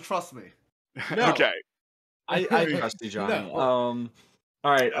gonna have to trust me. No. Okay. I trust you, Johnny. No.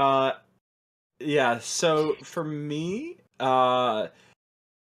 All right. Yeah. So for me, I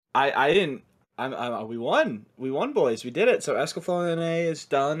didn't. We won. We won, boys. We did it. So Escaflowne is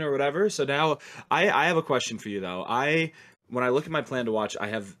done or whatever. So now I have a question for you though. When I look at my plan to watch, I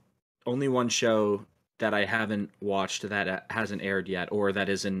have only one show that I haven't watched that hasn't aired yet, or that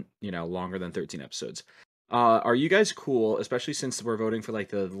isn't longer than 13 episodes. Are you guys cool, especially since we're voting for like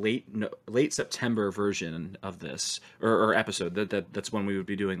the late September version of this or episode? That's when we would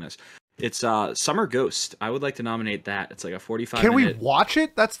be doing this. It's Summer Ghost. I would like to nominate that. It's like a 45. Can we minute... watch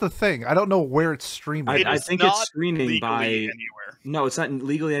it? That's the thing. I don't know where it's streaming. It I is think not it's screening legally by. anywhere. No, it's not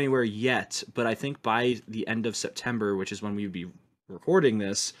legally anywhere yet. But I think by the end of September, which is when we would be recording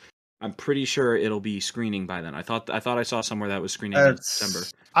this, I'm pretty sure it'll be screening by then. I thought I saw somewhere that was screening in December.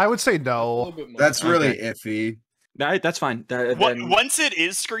 I would say A little no. bit more. That's really Okay. iffy. That's fine. Then, Once it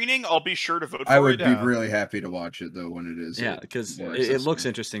is screening, I'll be sure to vote for I would it. be yeah. really happy to watch it though when it is. yeah, because more it looks accessible.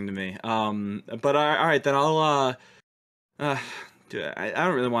 interesting to me. But all right, then I'll dude, I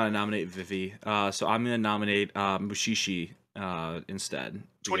don't really want to nominate Vivi. So I'm gonna nominate Mushishi instead.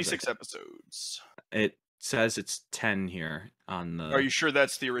 because 26 episodes. It says it's 10 here on the Are you sure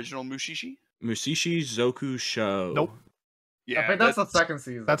that's the original Mushishi? Mushishi Zoku Show. Nope. Yeah, I think that's the second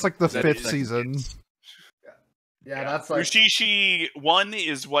season. That's like the that 5th is- season. yeah, that's like Mushishi 1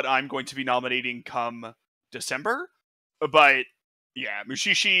 is what I'm going to be nominating come December. But yeah,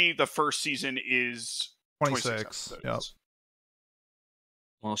 Mushishi, the first season is 26. 26 Yep. episodes.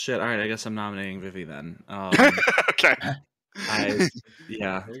 Well, shit. All right, I guess I'm nominating Vivi then. Okay.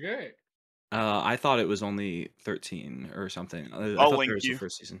 Yeah. Okay. I thought it was only 13 or something. I I'll thought link there was you. the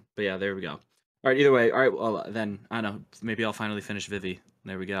first season. But yeah, there we go. All right, either way. All right, well, then, I don't know. Maybe I'll finally finish Vivi.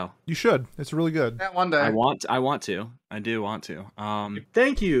 There we go. You should. It's really good. that one day. I want to. I do want to.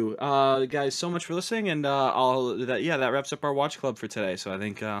 Thank you, guys, so much for listening. And that wraps up our watch club for today. So I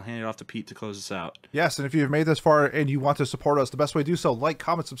think I'll hand it off to Pete to close us out. Yes, and if you've made this far and you want to support us, the best way to do so, like,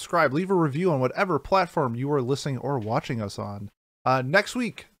 comment, subscribe, leave a review on whatever platform you are listening or watching us on. Next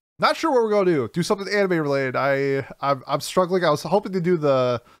week, not sure what we're going to do something anime related. I'm struggling. I was hoping to do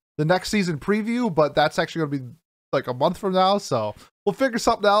the next season preview, but that's actually going to be like a month from now, so we'll figure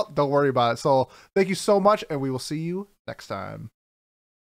something out. Don't worry about it. So thank you so much, and we will see you next time.